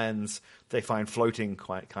body plans, they find floating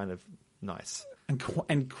quite kind of nice.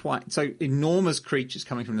 And quite so enormous creatures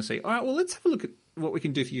coming from the sea. All right, well, let's have a look at what we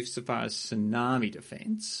can do for you so far as tsunami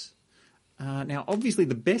defense. Now, obviously,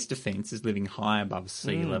 the best defense is living high above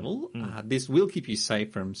sea level. This will keep you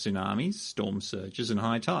safe from tsunamis, storm surges, and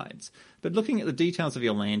high tides. But looking at the details of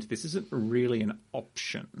your land, this isn't really an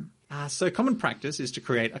option. So common practice is to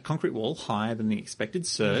create a concrete wall higher than the expected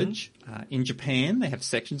surge. In Japan, they have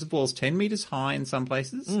sections of walls 10 metres high in some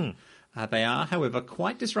places. They are, however,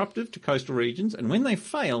 quite disruptive to coastal regions, and when they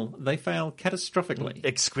fail catastrophically.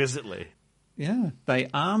 Exquisitely. Yeah, they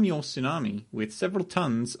arm your tsunami with several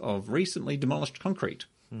tons of recently demolished concrete.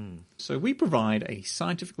 So we provide a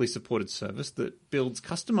scientifically supported service that builds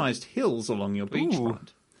customised hills along your beachfront.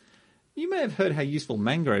 You may have heard how useful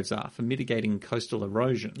mangroves are for mitigating coastal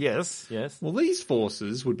erosion. Yes. Well, these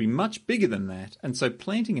forces would be much bigger than that, and so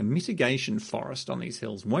planting a mitigation forest on these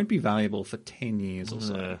hills won't be valuable for 10 years or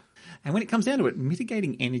so. And when it comes down to it,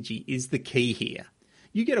 mitigating energy is the key here.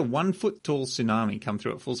 You get a 1 foot tall tsunami come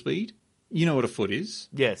through at full speed. You know what a foot is?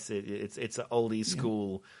 Yes, it's an oldie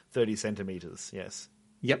school 30 centimetres, yes.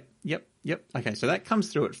 Yep. Okay, so that comes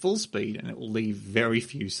through at full speed and it will leave very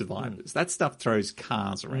few survivors. That stuff throws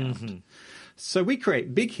cars around. So we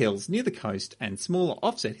create big hills near the coast and smaller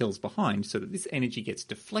offset hills behind so that this energy gets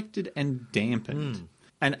deflected and dampened.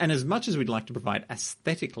 And as much as we'd like to provide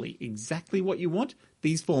aesthetically exactly what you want,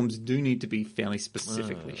 these forms do need to be fairly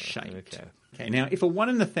specifically shaped. Okay, now if a 1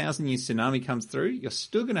 in 1,000 year tsunami comes through, you're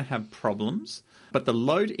still going to have problems, but the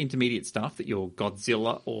low to intermediate stuff that your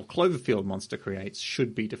Godzilla or Cloverfield monster creates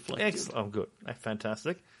should be deflected. Excellent. Oh, good.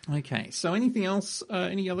 Fantastic. Okay, so anything else?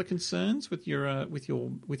 Any other concerns with your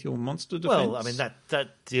monster defense? Well, I mean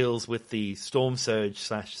that deals with the storm surge /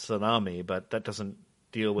 tsunami, but that doesn't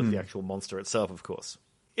deal with the actual monster itself, of course.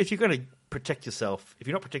 If you're going to protect yourself, if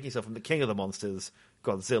you're not protecting yourself from the king of the monsters,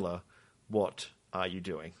 Godzilla, what are you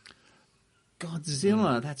doing?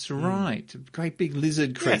 Godzilla, that's right. A great big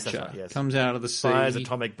lizard creature comes out of the sea. Fires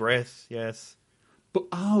atomic breath, yes. But,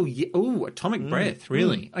 atomic breath,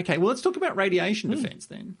 really? Okay, well, let's talk about radiation defense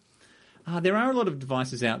then. There are a lot of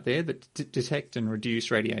devices out there that detect and reduce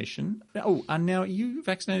radiation. Now, are you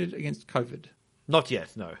vaccinated against COVID? Not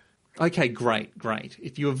yet, no. Okay, great.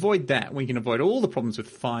 If you avoid that, we can avoid all the problems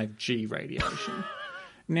with 5G radiation.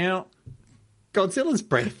 Now, Godzilla's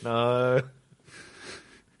breath...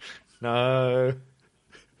 No.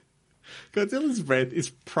 Godzilla's breath is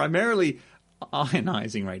primarily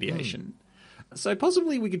ionizing radiation. So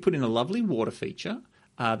possibly we could put in a lovely water feature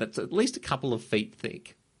that's at least a couple of feet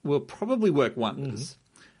thick. Will probably work wonders.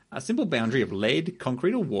 A simple boundary of lead,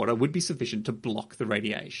 concrete or water would be sufficient to block the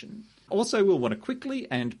radiation. Also, we'll want to quickly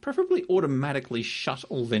and preferably automatically shut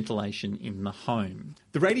all ventilation in the home.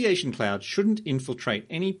 The radiation cloud shouldn't infiltrate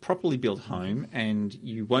any properly built home, and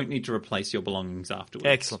you won't need to replace your belongings afterwards.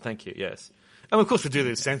 Excellent, thank you, yes. And of course we do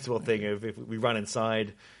this sensible thing of if we run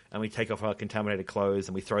inside and we take off our contaminated clothes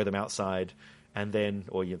and we throw them outside, and then,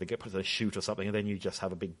 or they get put in a chute or something, and then you just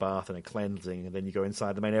have a big bath and a cleansing, and then you go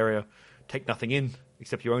inside the main area, take nothing in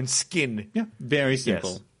except your own skin. Yeah, very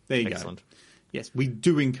simple. Yes. There you Excellent. go. Yes, we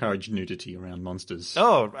do encourage nudity around monsters.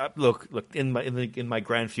 Oh, look! In my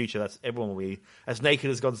grand future, that's everyone will be as naked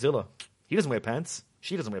as Godzilla. He doesn't wear pants.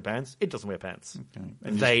 She doesn't wear pants. It doesn't wear pants. Okay.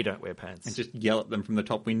 And they don't wear pants. And just yell at them from the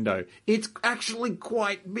top window. It's actually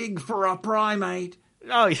quite big for a primate.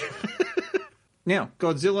 Oh, yeah. Now,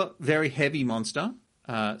 Godzilla, very heavy monster.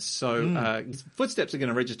 So his footsteps are going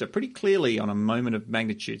to register pretty clearly on a moment of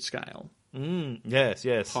magnitude scale.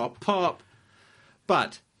 Yes. Pop, pop.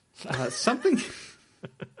 But something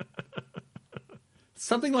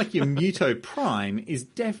something like your Muto Prime is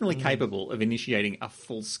definitely capable of initiating a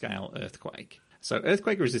full-scale earthquake. So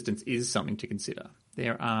earthquake resistance is something to consider.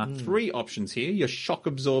 There are 3 options here. Your shock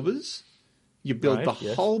absorbers. You build the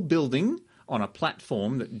whole building on a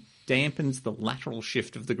platform that dampens the lateral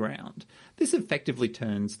shift of the ground. This effectively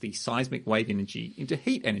turns the seismic wave energy into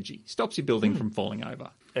heat energy, stops your building from falling over.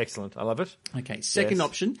 Excellent. I love it. Okay, second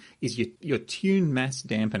option is your tune mass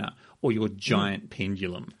dampener or your giant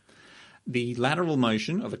pendulum. The lateral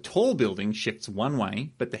motion of a tall building shifts one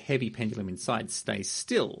way, but the heavy pendulum inside stays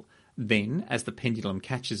still. Then, as the pendulum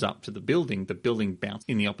catches up to the building bounces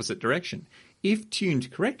in the opposite direction. If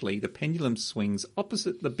tuned correctly, the pendulum swings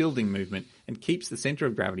opposite the building movement and keeps the centre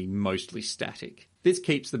of gravity mostly static. This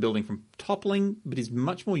keeps the building from toppling, but is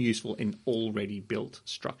much more useful in already built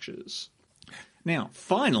structures. Now,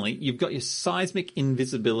 finally, you've got your seismic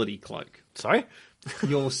invisibility cloak. Sorry?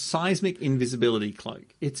 Your seismic invisibility cloak.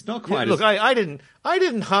 It's not quite Look, I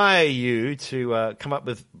didn't hire you to come up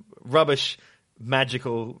with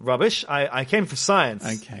magical rubbish. I came for science.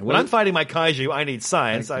 Okay, well, when I'm fighting my kaiju, I need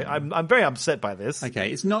science. Okay. I'm very upset by this.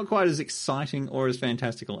 Okay, it's not quite as exciting or as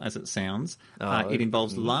fantastical as it sounds. It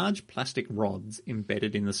involves large plastic rods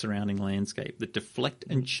embedded in the surrounding landscape that deflect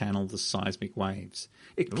and channel the seismic waves.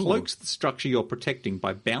 It cloaks the structure you're protecting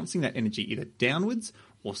by bouncing that energy either downwards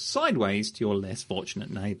or sideways to your less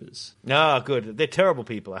fortunate neighbours. Good. They're terrible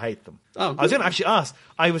people. I hate them. Oh, I was going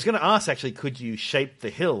to ask, actually, could you shape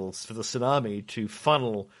the hills for the tsunami to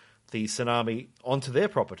funnel the tsunami onto their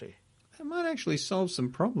property? That might actually solve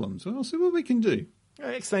some problems. Well, I'll see what we can do.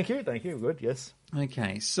 Yes, thank you. Good, yes.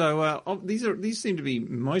 Okay, so these seem to be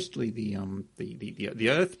mostly the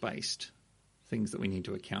Earth-based things that we need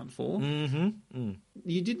to account for. Mm-hmm.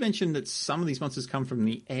 You did mention that some of these monsters come from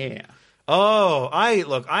the air. Oh,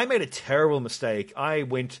 I made a terrible mistake. I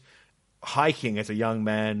went hiking as a young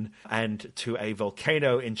man and to a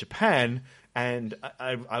volcano in Japan, and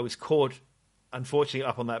I was caught, unfortunately,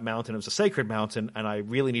 up on that mountain. It was a sacred mountain, and I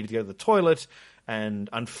really needed to go to the toilet, and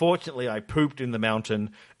unfortunately I pooped in the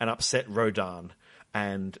mountain and upset Rodan.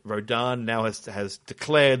 And Rodan now has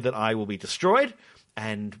declared that I will be destroyed,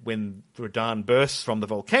 and when Rodan bursts from the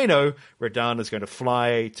volcano, Rodan is going to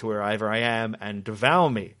fly to wherever I am and devour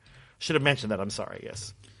me. Should have mentioned that. I'm sorry.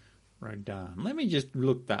 Yes. Rodan. Let me just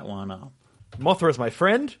look that one up. Mothra is my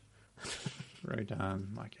friend.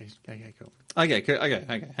 Rodan. Okay, cool. Okay.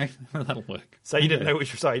 That'll work. So you didn't know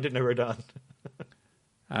which? Sorry, you didn't know Rodan.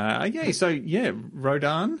 Okay, so yeah,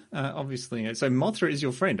 Rodan. Obviously, so Mothra is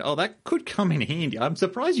your friend. Oh, that could come in handy. I'm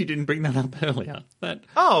surprised you didn't bring that up earlier. We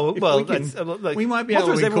might be Mothra's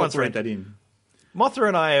able to everyone's incorporate friend. that in. Mothra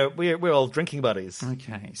and I, we're all drinking buddies.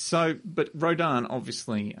 Okay, so, but Rodan,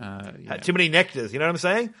 obviously... Had too many nectars, you know what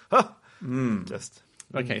I'm saying? Just...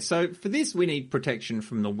 Okay, so for this we need protection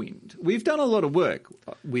from the wind. We've done a lot of work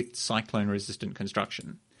with cyclone-resistant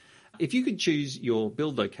construction. If you could choose your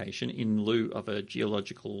build location in lieu of a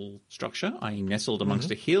geological structure, i.e. nestled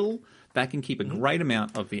amongst a hill, that can keep a great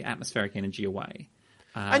amount of the atmospheric energy away.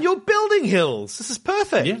 And you're building hills! This is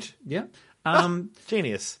perfect! Yeah.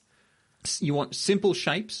 Genius. You want simple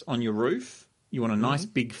shapes on your roof. You want a nice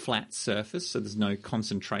big flat surface so there's no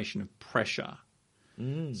concentration of pressure.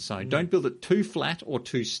 So don't build it too flat or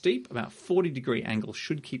too steep. About 40-degree angle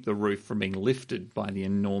should keep the roof from being lifted by the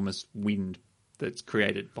enormous wind that's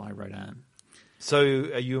created by Rodan. So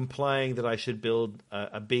are you implying that I should build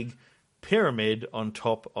a big pyramid on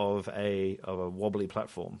top of a wobbly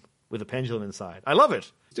platform with a pendulum inside? I love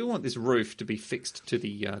it. Still want this roof to be fixed to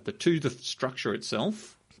the structure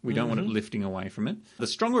itself. We don't want it lifting away from it. The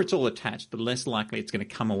stronger it's all attached, the less likely it's going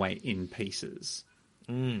to come away in pieces.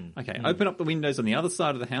 Open up the windows on the other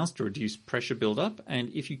side of the house to reduce pressure build-up, and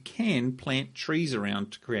if you can, plant trees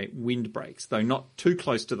around to create windbreaks, though not too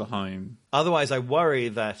close to the home. Otherwise, I worry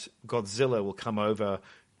that Godzilla will come over,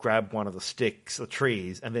 grab one of the sticks, the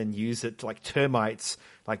trees, and then use it to, like termites,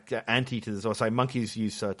 like anteaters, or say monkeys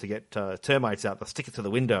use to get termites out. They'll stick it to the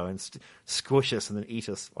window and squish us and then eat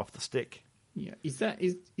us off the stick. Yeah,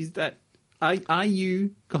 are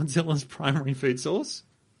you Godzilla's primary food source?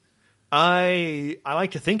 I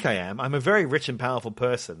like to think I am. I'm a very rich and powerful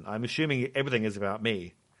person. I'm assuming everything is about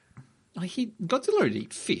me. Godzilla would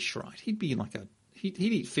eat fish, right? He'd be like he'd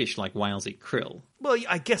eat fish like whales eat krill. Well,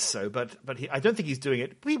 I guess so, but I don't think he's doing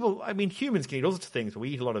it. Humans can eat all sorts of things, but we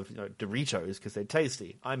eat a lot of Doritos because they're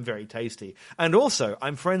tasty. I'm very tasty. And also,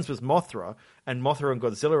 I'm friends with Mothra, and Mothra and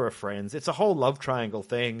Godzilla are friends. It's a whole love triangle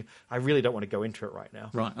thing. I really don't want to go into it right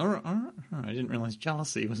now. Right, all right. I didn't realize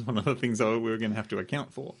jealousy was one of the things we were going to have to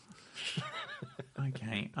account for.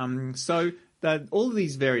 Okay, so that all of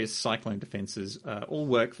these various cyclone defences all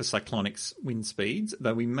work for cyclonics wind speeds,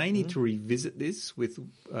 though we may need to revisit this with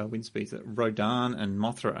wind speeds that Rodan and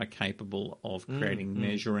Mothra are capable of creating,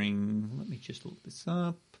 measuring. Let me just look this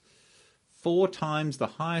up. 4 times the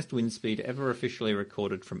highest wind speed ever officially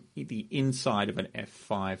recorded from the inside of an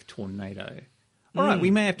F5 tornado. All right,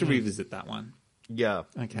 we may have to revisit that one. Yeah.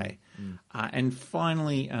 Okay. And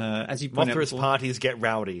finally, as you point Mothra's out... parties get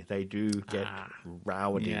rowdy. They do get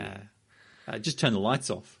rowdy. Yeah. Just turn the lights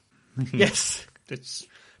off. Yes.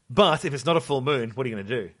 But if it's not a full moon, what are you going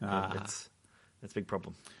to do? That's a big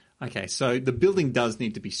problem. Okay, so the building does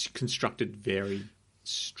need to be constructed very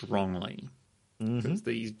strongly because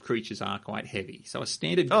these creatures are quite heavy. So a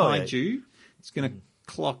standard kaiju is going to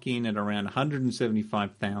clock in at around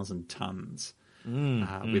 175,000 tons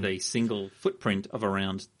with a single footprint of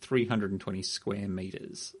around 320 square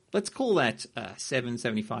meters. Let's call that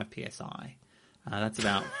 775 psi. That's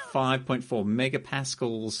about 5.4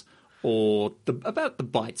 megapascals, or about the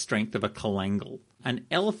bite strength of a calangle. An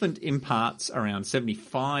elephant imparts around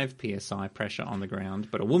 75 psi pressure on the ground,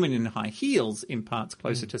 but a woman in high heels imparts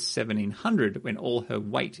closer to 1,700 when all her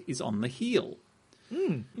weight is on the heel.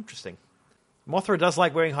 Interesting. Mothra does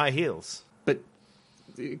like wearing high heels. But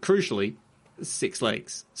crucially, 6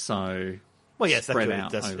 legs, so... Well, yes, spread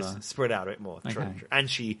that's out good. over. Spread out a bit more. True, Okay. true. And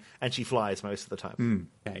she flies most of the time.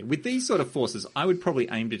 Okay, with these sort of forces, I would probably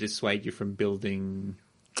aim to dissuade you from building...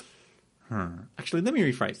 Actually, let me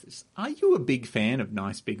rephrase this. Are you a big fan of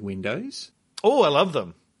nice big windows? Oh, I love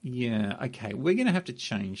them. Yeah, okay. We're going to have to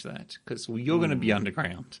change that because you're going to be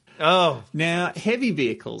underground. Oh, Now, heavy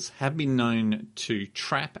vehicles have been known to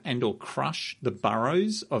trap and or crush the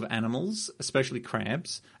burrows of animals, especially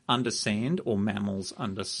crabs, under sand or mammals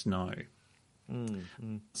under snow.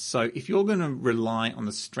 So if you're going to rely on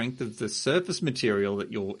the strength of the surface material that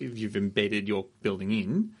you've embedded your building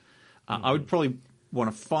in, I would probably want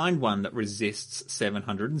to find one that resists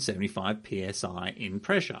 775 psi in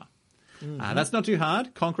pressure. That's not too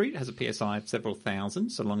hard. Concrete has a psi of several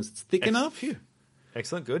thousand, so long as it's thick enough. Phew.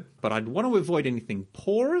 Excellent, good. But I'd want to avoid anything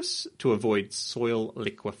porous to avoid soil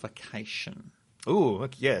liquefaction. Ooh,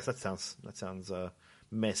 yes, that sounds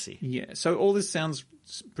messy. Yeah, so all this sounds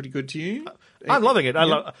pretty good to you? I'm loving it. Yeah,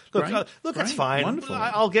 Look, great, that's great, fine. wonderful.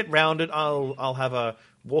 I'll get round it. I'll have a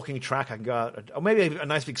walking track. I can go out, or maybe a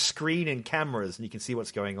nice big screen and cameras, and you can see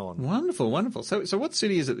what's going on. Wonderful, wonderful. So what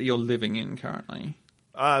city is it that you're living in currently?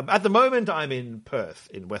 At the moment, I'm in Perth,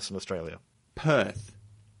 in Western Australia. Perth,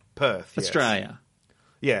 Perth, yes. Australia.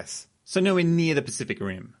 Yes. So nowhere near the Pacific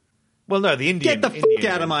Rim. Well, no, the Indian. Get the Indian fuck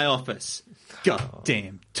out Rim. of my office.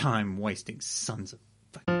 Goddamn time-wasting sons of...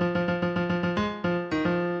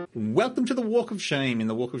 Welcome to the Walk of Shame. In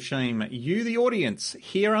the Walk of Shame, you, the audience,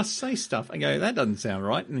 hear us say stuff and go, that doesn't sound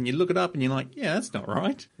right. And then you look it up and you're like, yeah, that's not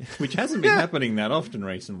right. Which hasn't been happening that often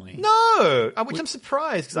recently. No, which I'm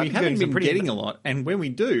surprised because We I've haven't been pretty getting a lot. And when we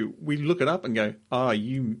do, we look it up and go, oh,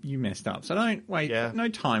 you messed up. So don't wait. Yeah. No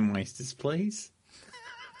time wasters, please.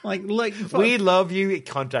 Like We love you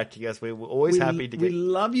contacting us. We're always happy to We get.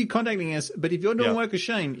 love you contacting us, but if you're doing Yeah. Work of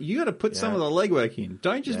Shame, you got to put some of the legwork in.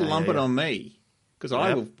 Don't just Yeah, lump yeah, it yeah. on me, because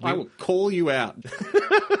Yeah. I will call you out.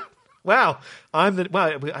 Wow, I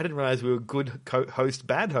didn't realize we were good host,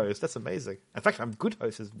 bad host. That's amazing. In fact, I'm good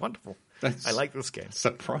host. Is wonderful. That's I like this game.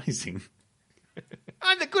 surprising.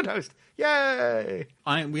 I'm the good host. Yay!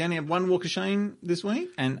 We only have one Walk of Shame this week,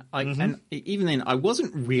 and Mm-hmm. and even then, I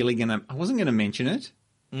wasn't gonna mention it.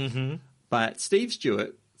 Mm-hmm. But Steve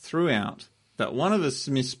Stewart threw out that one of us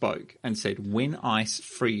misspoke and said when ice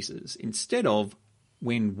freezes instead of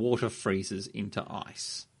when water freezes into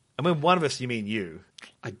ice. And when one of us, you mean you?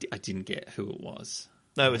 I didn't get who it was.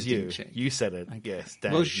 No, it was I you. didn't check. You said it. Yes.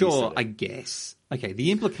 Dan, Well, you sure, said it. I guess. Okay,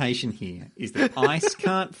 the implication here is that ice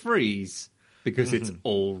can't freeze because it's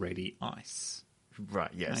already ice.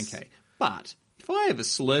 Right. Yes. Okay, but if I have a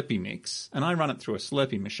Slurpee mix and I run it through a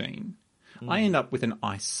Slurpee machine, I end up with an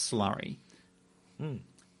ice slurry.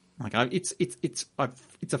 Like it's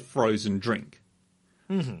a frozen drink.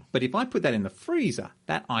 But if I put that in the freezer,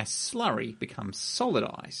 that ice slurry becomes solid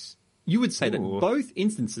ice. You would say that both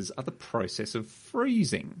instances are the process of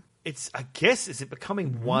freezing. I guess, is it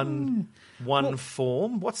becoming one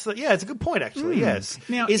form? What's the? Yeah, it's a good point actually. Yes.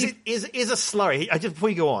 Now, is a slurry? Just before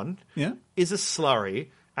you go on, Yeah. is a slurry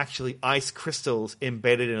actually ice crystals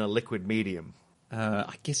embedded in a liquid medium?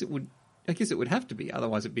 I guess it would have to be.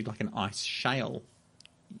 Otherwise, it'd be like an ice shale.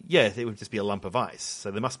 Yeah, it would just be a lump of ice. So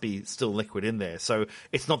there must be still liquid in there. So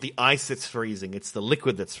it's not the ice that's freezing; it's the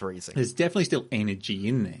liquid that's freezing. There's definitely still energy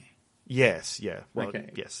in there. Yes, yeah. Well, Okay.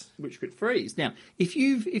 yes. Which could freeze. Now, if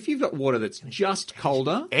you've got water that's just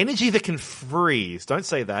colder, Energy that can freeze. Don't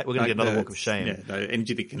say that. We're going to get another walk of shame. Yeah, the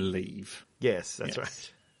energy that can leave. Yes, that's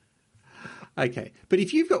Yes. right. Okay, but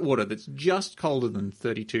if you've got water that's just colder than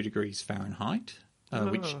 32 degrees Fahrenheit,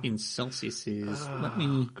 which in Celsius is, let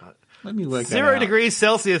me work that 0 out. degrees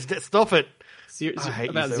Celsius. Stop it. Zero, I hate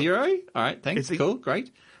about you so- 0? All right, thanks. Is it- Cool,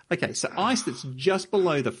 great. Okay, so ice that's just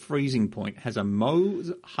below the freezing point has a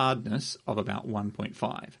Mohs hardness of about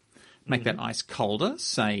 1.5. Make that ice colder,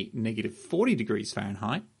 say negative 40 degrees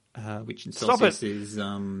Fahrenheit, which in Stop Celsius it. is...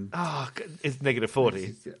 It's negative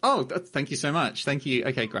 40. Oh, thank you so much. Thank you.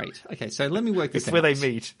 Okay, great. Okay, so let me work this It's out. where they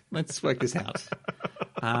meet. Let's work this out.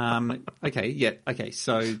 Okay, yeah. Okay,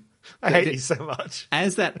 so I hate you so much.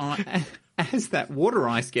 as that water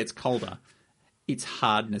ice gets colder, its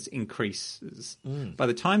hardness increases. By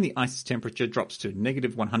the time the ice's temperature drops to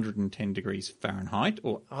negative 110 degrees Fahrenheit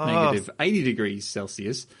or negative 80 degrees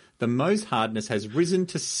Celsius, the Mohs hardness has risen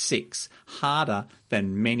to 6, harder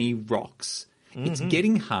than many rocks. It's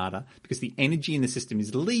getting harder because the energy in the system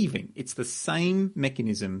is leaving. It's the same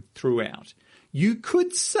mechanism throughout. You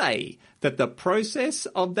could say that the process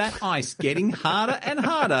of that ice getting harder and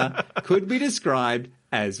harder could be described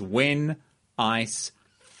as when ice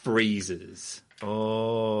freezes.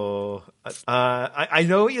 Oh, I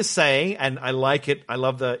know what you're saying, and I like it. I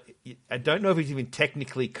love I don't know if it's even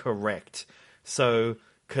technically correct. So,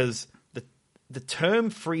 because the term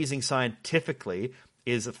freezing scientifically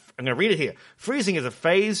is, I'm going to read it here. Freezing is a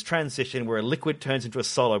phase transition where a liquid turns into a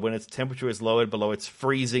solid when its temperature is lowered below its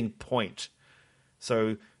freezing point.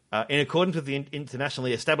 So, in accordance with the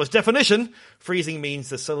internationally established definition, freezing means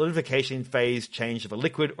the solidification phase change of a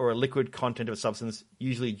liquid or a liquid content of a substance,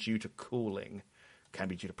 usually due to cooling. Can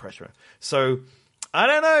be due to pressure. So, I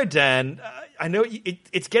don't know, Dan. I know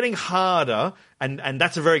it's getting harder, and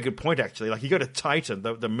that's a very good point, actually. Like, you go to Titan,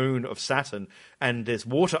 the moon of Saturn, and there's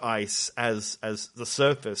water ice as the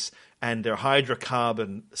surface, and there are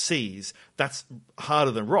hydrocarbon seas. That's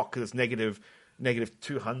harder than rock, because it's negative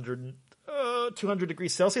 200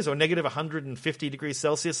 degrees Celsius or negative 150 degrees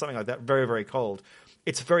Celsius, something like that. Very, very cold.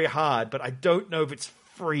 It's very hard, but I don't know if it's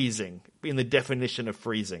freezing in the definition of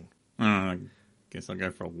freezing. I guess I'll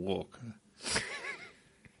go for a walk.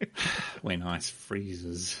 When ice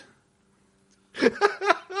freezes. I've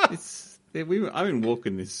been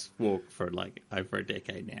walking this walk for like over a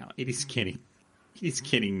decade now. Its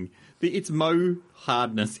Mohs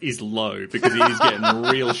hardness is low because it is getting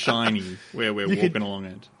real shiny where we're walking along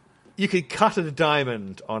it. You could cut a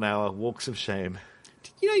diamond on our walks of shame.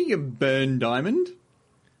 You know you can burn diamond?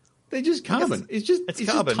 They're just carbon. It's just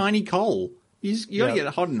tiny coal. You gotta get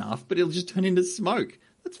it hot enough, but it'll just turn into smoke.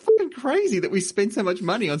 That's fucking crazy that we spend so much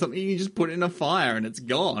money on something you just put in a fire and it's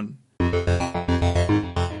gone.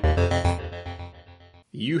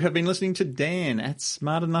 You have been listening to Dan at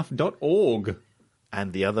smartenough.org.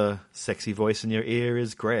 And the other sexy voice in your ear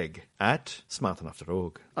is Greg at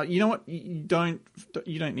smartenough.org. You know what? You don't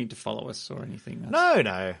need to follow us or anything.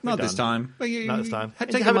 No. Not this time. But Not this time.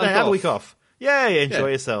 Take have a week off. Yeah,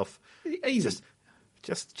 enjoy yourself. Easy.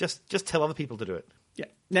 Just tell other people to do it. Yeah.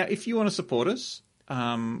 Now, if you want to support us,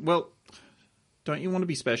 well, don't you want to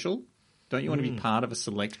be special? Don't you want to be part of a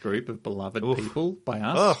select group of beloved people by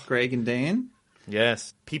us, Greg and Dan?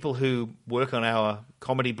 Yes. People who work on our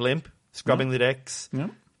comedy blimp, scrubbing the decks,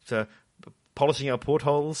 to polishing our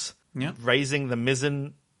portholes, raising the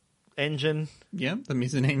mizzen engine. Yeah, the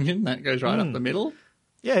mizzen engine. That goes right up the middle.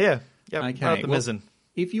 Yeah. Okay. Right up the mizzen.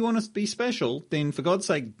 If you want to be special, then for God's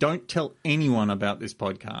sake, don't tell anyone about this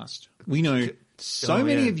podcast. We know so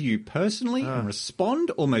many of you personally and respond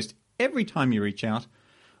almost every time you reach out.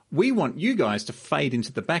 We want you guys to fade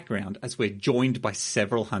into the background as we're joined by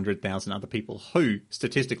several 100,000 other people who,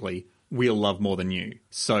 statistically, we'll love more than you.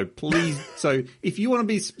 So please, if you want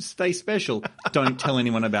to stay special, don't tell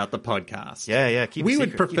anyone about the podcast. Yeah. Keep we it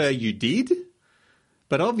would secret. prefer you did,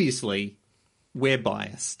 but obviously, we're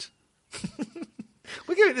biased.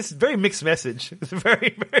 We're giving this very mixed message. It's a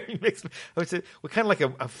very, very mixed. We're kind of like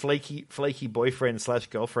a flaky boyfriend /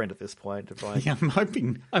 girlfriend at this point. Yeah, I'm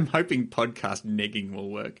hoping podcast negging will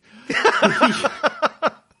work.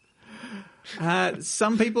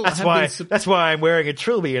 Some people. That's why I'm wearing a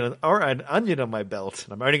trilby and an onion on my belt.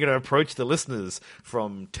 And I'm only going to approach the listeners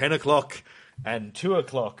from 10 o'clock and 2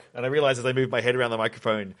 o'clock. And I realize as I move my head around the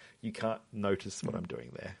microphone, you can't notice what I'm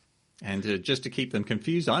doing there. And just to keep them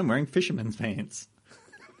confused, I'm wearing fisherman's pants.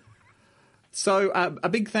 So a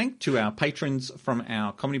big thank to our patrons from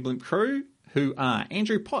our Comedy Blimp crew, who are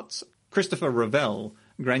Andrew Potts, Christopher Ravel,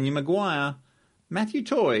 Grania Maguire, Matthew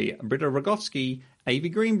Toy, Britta Rogowski, Avi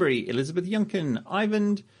Greenbury, Elizabeth Yunkin,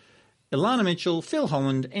 Ivan, Ilana Mitchell, Phil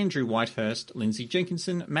Holland, Andrew Whitehurst, Lindsay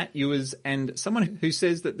Jenkinson, Matt Ewers, and someone who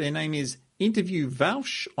says that their name is Interview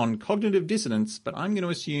Vaush on Cognitive Dissonance, but I'm going to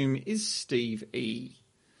assume is Steve E.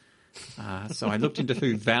 So I looked into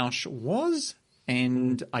who Vaush was,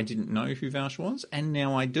 and I didn't know who Vaush was, and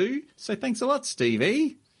now I do. So thanks a lot, Steve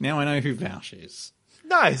E. Now I know who Vaush is.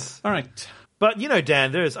 Nice. All right. But,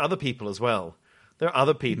 Dan, there's other people as well. There are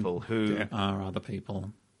other people who... There are other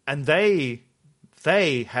people. And they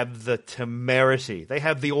have the temerity. They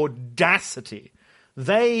have the audacity.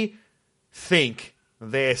 They think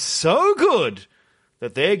they're so good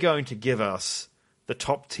that they're going to give us the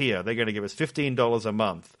top tier. They're going to give us $15 a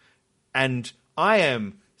month. And I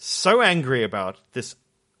am so angry about this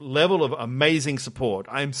level of amazing support.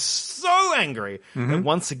 I'm so angry that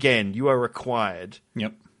once again you are required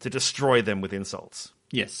to destroy them with insults.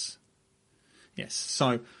 Yes.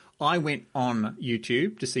 So I went on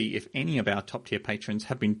YouTube to see if any of our top tier patrons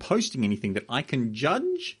have been posting anything that I can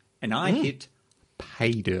judge, and I hit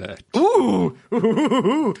pay dirt. Ooh!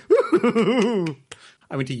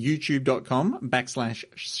 I went to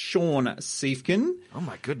youtube.com/Sean Siefkin. Oh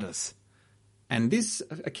my goodness. And this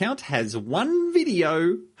account has one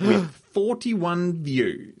video with 41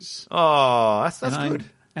 views. Oh, that's good.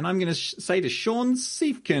 And I'm going to say to Sean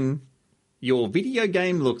Siefkin, your video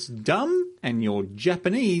game looks dumb and your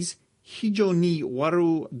Japanese hijo ni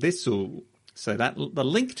waru desu. So the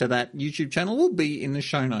link to that YouTube channel will be in the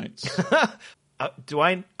show notes. I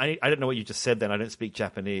don't know what you just said then. I don't speak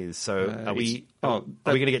Japanese. So are we going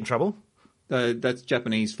to get in trouble? That's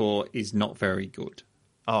Japanese for is not very good.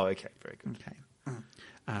 Oh, okay. Very good. Okay.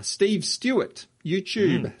 Steve Stewart,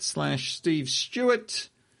 YouTube/Steve Stewart.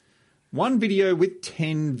 One video with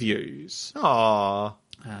 10 views. Aww.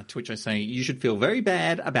 To which I say, you should feel very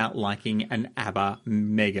bad about liking an ABBA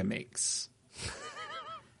megamix.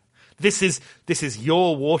 This is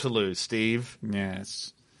your Waterloo, Steve.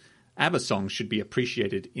 Yes. ABBA songs should be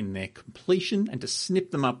appreciated in their completion, and to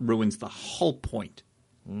snip them up ruins the whole point.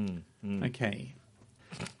 Okay.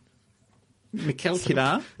 Mikhail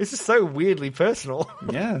Kidar. This is so weirdly personal.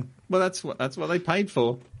 Yeah. Well, that's what they paid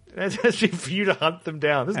for. That's actually for you to hunt them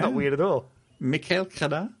down. This is not weird at all. Mikhail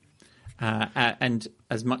Kidar. And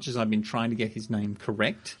as much as I've been trying to get his name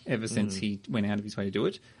correct ever since he went out of his way to do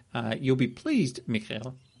it, you'll be pleased,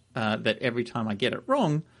 Mikhail, that every time I get it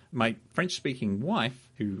wrong, my French-speaking wife,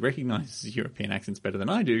 who recognises European accents better than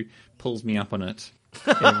I do, pulls me up on it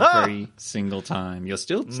every single time. You're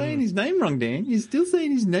still saying his name wrong, Dan. You're still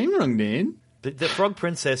saying his name wrong, Dan. The Frog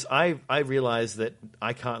Princess, I realised that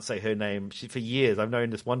I can't say her name. For years, I've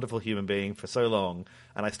known this wonderful human being for so long,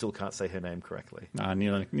 and I still can't say her name correctly.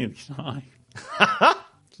 Neither can I.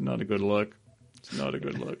 It's not a good look. It's not a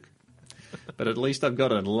good look. But at least I've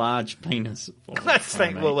got a large penis. That's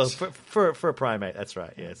well, for a primate, that's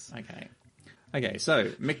right, yes. Okay,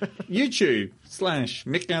 so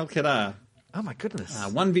YouTube/Mikhail Kadar. Oh my goodness.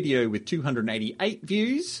 One video with 288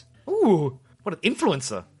 views. Ooh, what an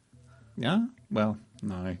influencer. Yeah? Well,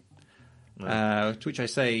 no. To which I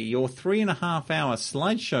say, your 3.5-hour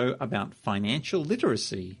slideshow about financial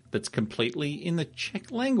literacy that's completely in the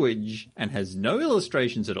Czech language and has no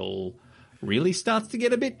illustrations at all really starts to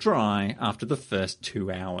get a bit dry after the first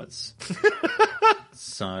 2 hours.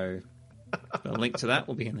 So the link to that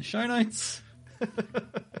will be in the show notes.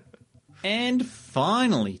 And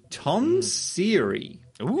finally, Tom Seary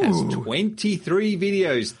has 23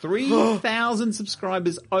 videos, 3,000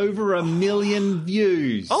 subscribers, over 1 million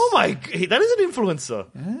views. Oh my, that is an influencer.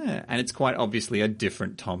 Yeah, and it's quite obviously a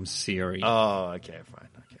different Tom Seary. Oh, okay, fine.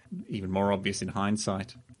 Okay. Even more obvious in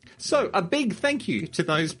hindsight. So, a big thank you to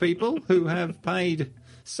those people who have paid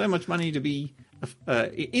so much money to be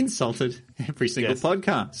insulted every single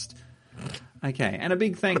podcast. Okay, and a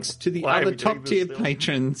big thanks to the other top-tier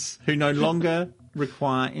patrons who no longer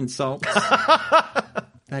require insults.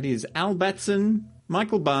 That is Al Batson,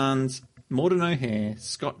 Michael Barnes, Morden O'Hare,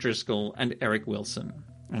 Scott Driscoll, and Eric Wilson.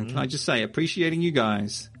 And can I just say, appreciating you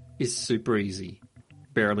guys is super easy.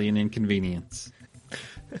 Barely an inconvenience.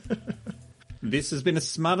 This has been a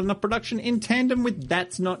Smart Enough production in tandem with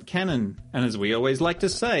That's Not Canon. And as we always like to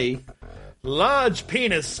say, large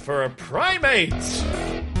penis for a primate!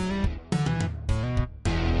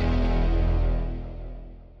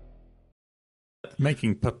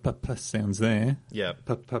 Making sounds there. Yeah.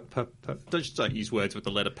 Just don't use words with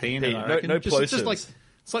the letter P in it. No plosives. Just like,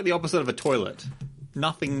 it's like the opposite of a toilet.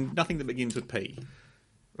 Nothing that begins with P.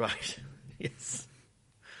 Right. Yes.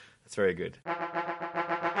 That's very good.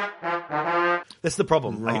 That's the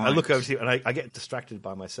problem. Right. I look over to you and I get distracted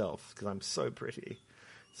by myself because I'm so pretty.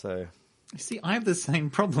 So, see, I have the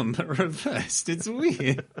same problem but reversed. It's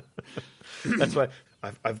weird. That's why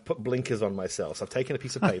I've put blinkers on myself. So I've taken a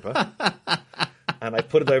piece of paper and I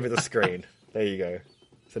put it over the screen. There you go.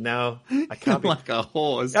 So now I can't be... like a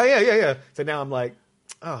horse. Oh, yeah. So now I'm like,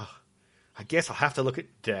 oh, I guess I'll have to look at...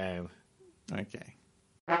 Damn. Okay.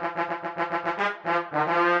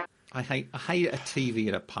 I hate a TV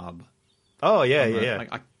at a pub. Oh, yeah.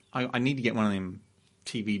 Like, I need to get one of them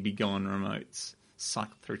TV Be Gone remotes.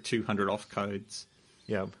 Cycle through 200 off codes.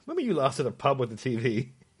 Yeah. When were you last at a pub with a TV?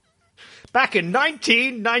 Back in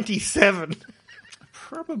 1997.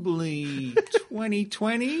 Probably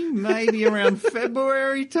 2020, maybe around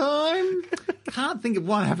February time. Can't think of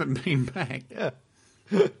why I haven't been back. Yeah.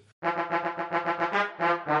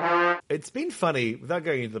 It's been funny, without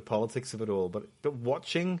going into the politics of it all, but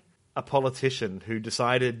watching a politician who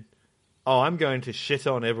decided, oh, I'm going to shit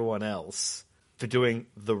on everyone else for doing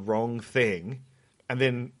the wrong thing, and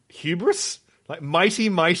then hubris, like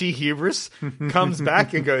mighty hubris, comes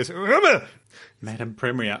back and goes, "Remember, Madam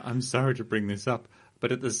Premier, I'm sorry to bring this up,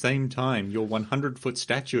 but at the same time, your 100-foot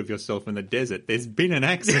statue of yourself in the desert, there's been an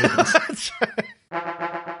accident."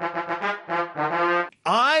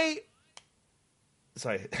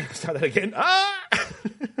 Sorry, start that again.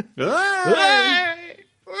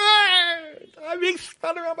 I'm being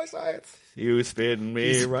spun around by science. You spin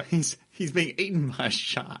me right. He's being eaten by a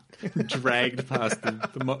shark, dragged past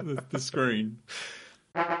the screen.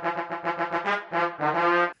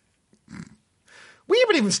 We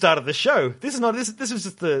haven't even started the show. This is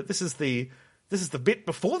the bit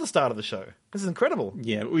before the start of the show. This is incredible.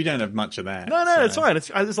 Yeah, we don't have much of that. No, it's fine.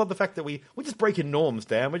 I just love the fact that we're just breaking norms,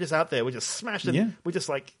 Dan. We're just out there. We're just smashing. Yeah. We're just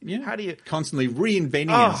like, how do you... Constantly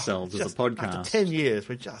reinventing ourselves as a podcast. After 10 years,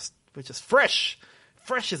 we're just fresh.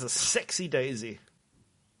 Fresh as a sexy daisy.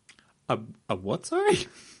 A what, sorry?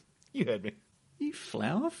 You heard me. You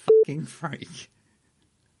flower fucking freak.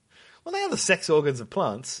 Well, they are the sex organs of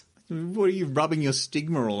plants. What are you rubbing your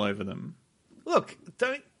stigma all over them? Look,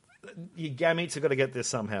 your gametes have got to get this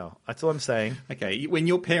somehow. That's all I'm saying. Okay, when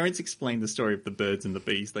your parents explained the story of the birds and the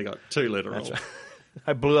bees, they got too literal. Right.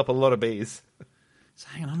 I blew up a lot of bees. So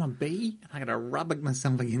hang on, I'm a bee, and I got to rub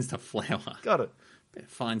myself against a flower. Got it. Better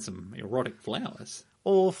find some erotic flowers.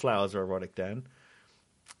 All flowers are erotic, Dan.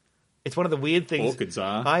 It's one of the weird things. Orchids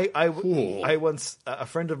are. I once, a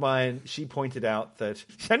friend of mine, she pointed out that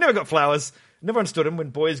I never got flowers. Never understood them. When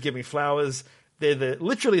boys give me flowers, they're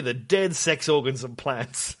literally the dead sex organs of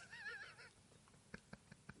plants.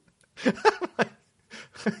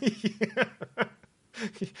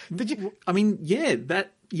 Did you? I mean,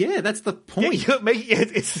 that's the point.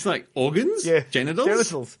 It's like organs,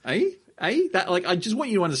 genitals. That, like, I just want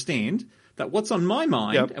you to understand that what's on my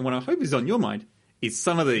mind, and what I hope is on your mind, is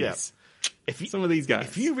some of these. Some of these guys.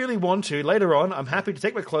 If you really want to, later on, I'm happy to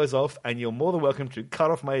take my clothes off, and you're more than welcome to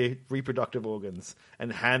cut off my reproductive organs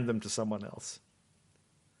and hand them to someone else.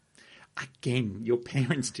 Again, your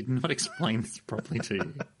parents did not explain this properly to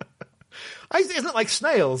you. Isn't it like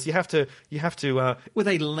snails? You have to. Were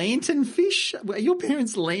they lantern fish? Were your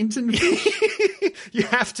parents lantern fish? you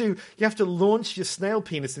have to launch your snail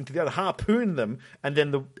penis into the other, harpoon them, and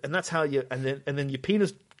that's how you. And then your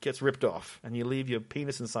penis gets ripped off, and you leave your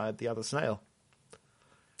penis inside the other snail.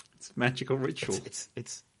 It's a magical ritual.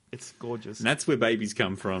 It's gorgeous. And that's where babies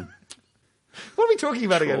come from. What are we talking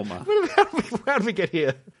about again? How did we get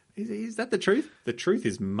here? Is that the truth? The truth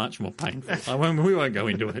is much more painful. We won't go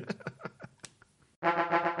into it.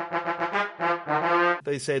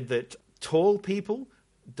 They said that tall people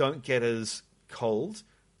don't get as cold,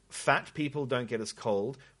 fat people don't get as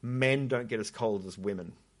cold, men don't get as cold as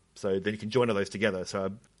women. So then you can join all those together.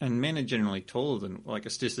 And men are generally taller than, like,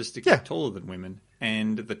 statistically taller than women,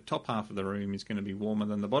 and the top half of the room is going to be warmer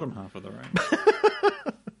than the bottom half of the room.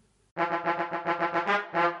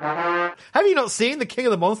 Have you not seen The King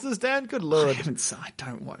of the Monsters, Dan? Good Lord. I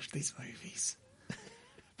don't watch these movies.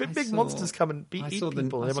 But big monsters come and eat people. I saw the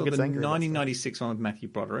 1996 one with Matthew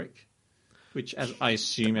Broderick, which I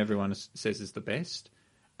assume everyone says is the best.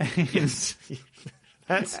 Yes.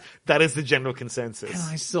 That is the general consensus. And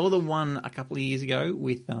I saw the one a couple of years ago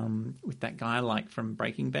with that guy from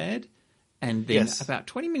Breaking Bad. And then about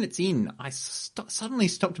 20 minutes in, I suddenly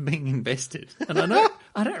stopped being invested. And I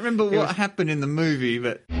don't remember what happened in the movie,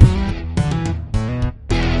 but...